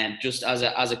 just as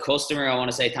a customer, I want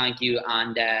to say thank you,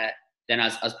 and then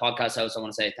as podcast host, I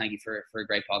want to say thank you for a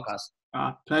great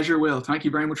podcast. Pleasure, Will. Thank you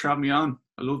very much for having me on.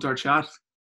 I loved our chat.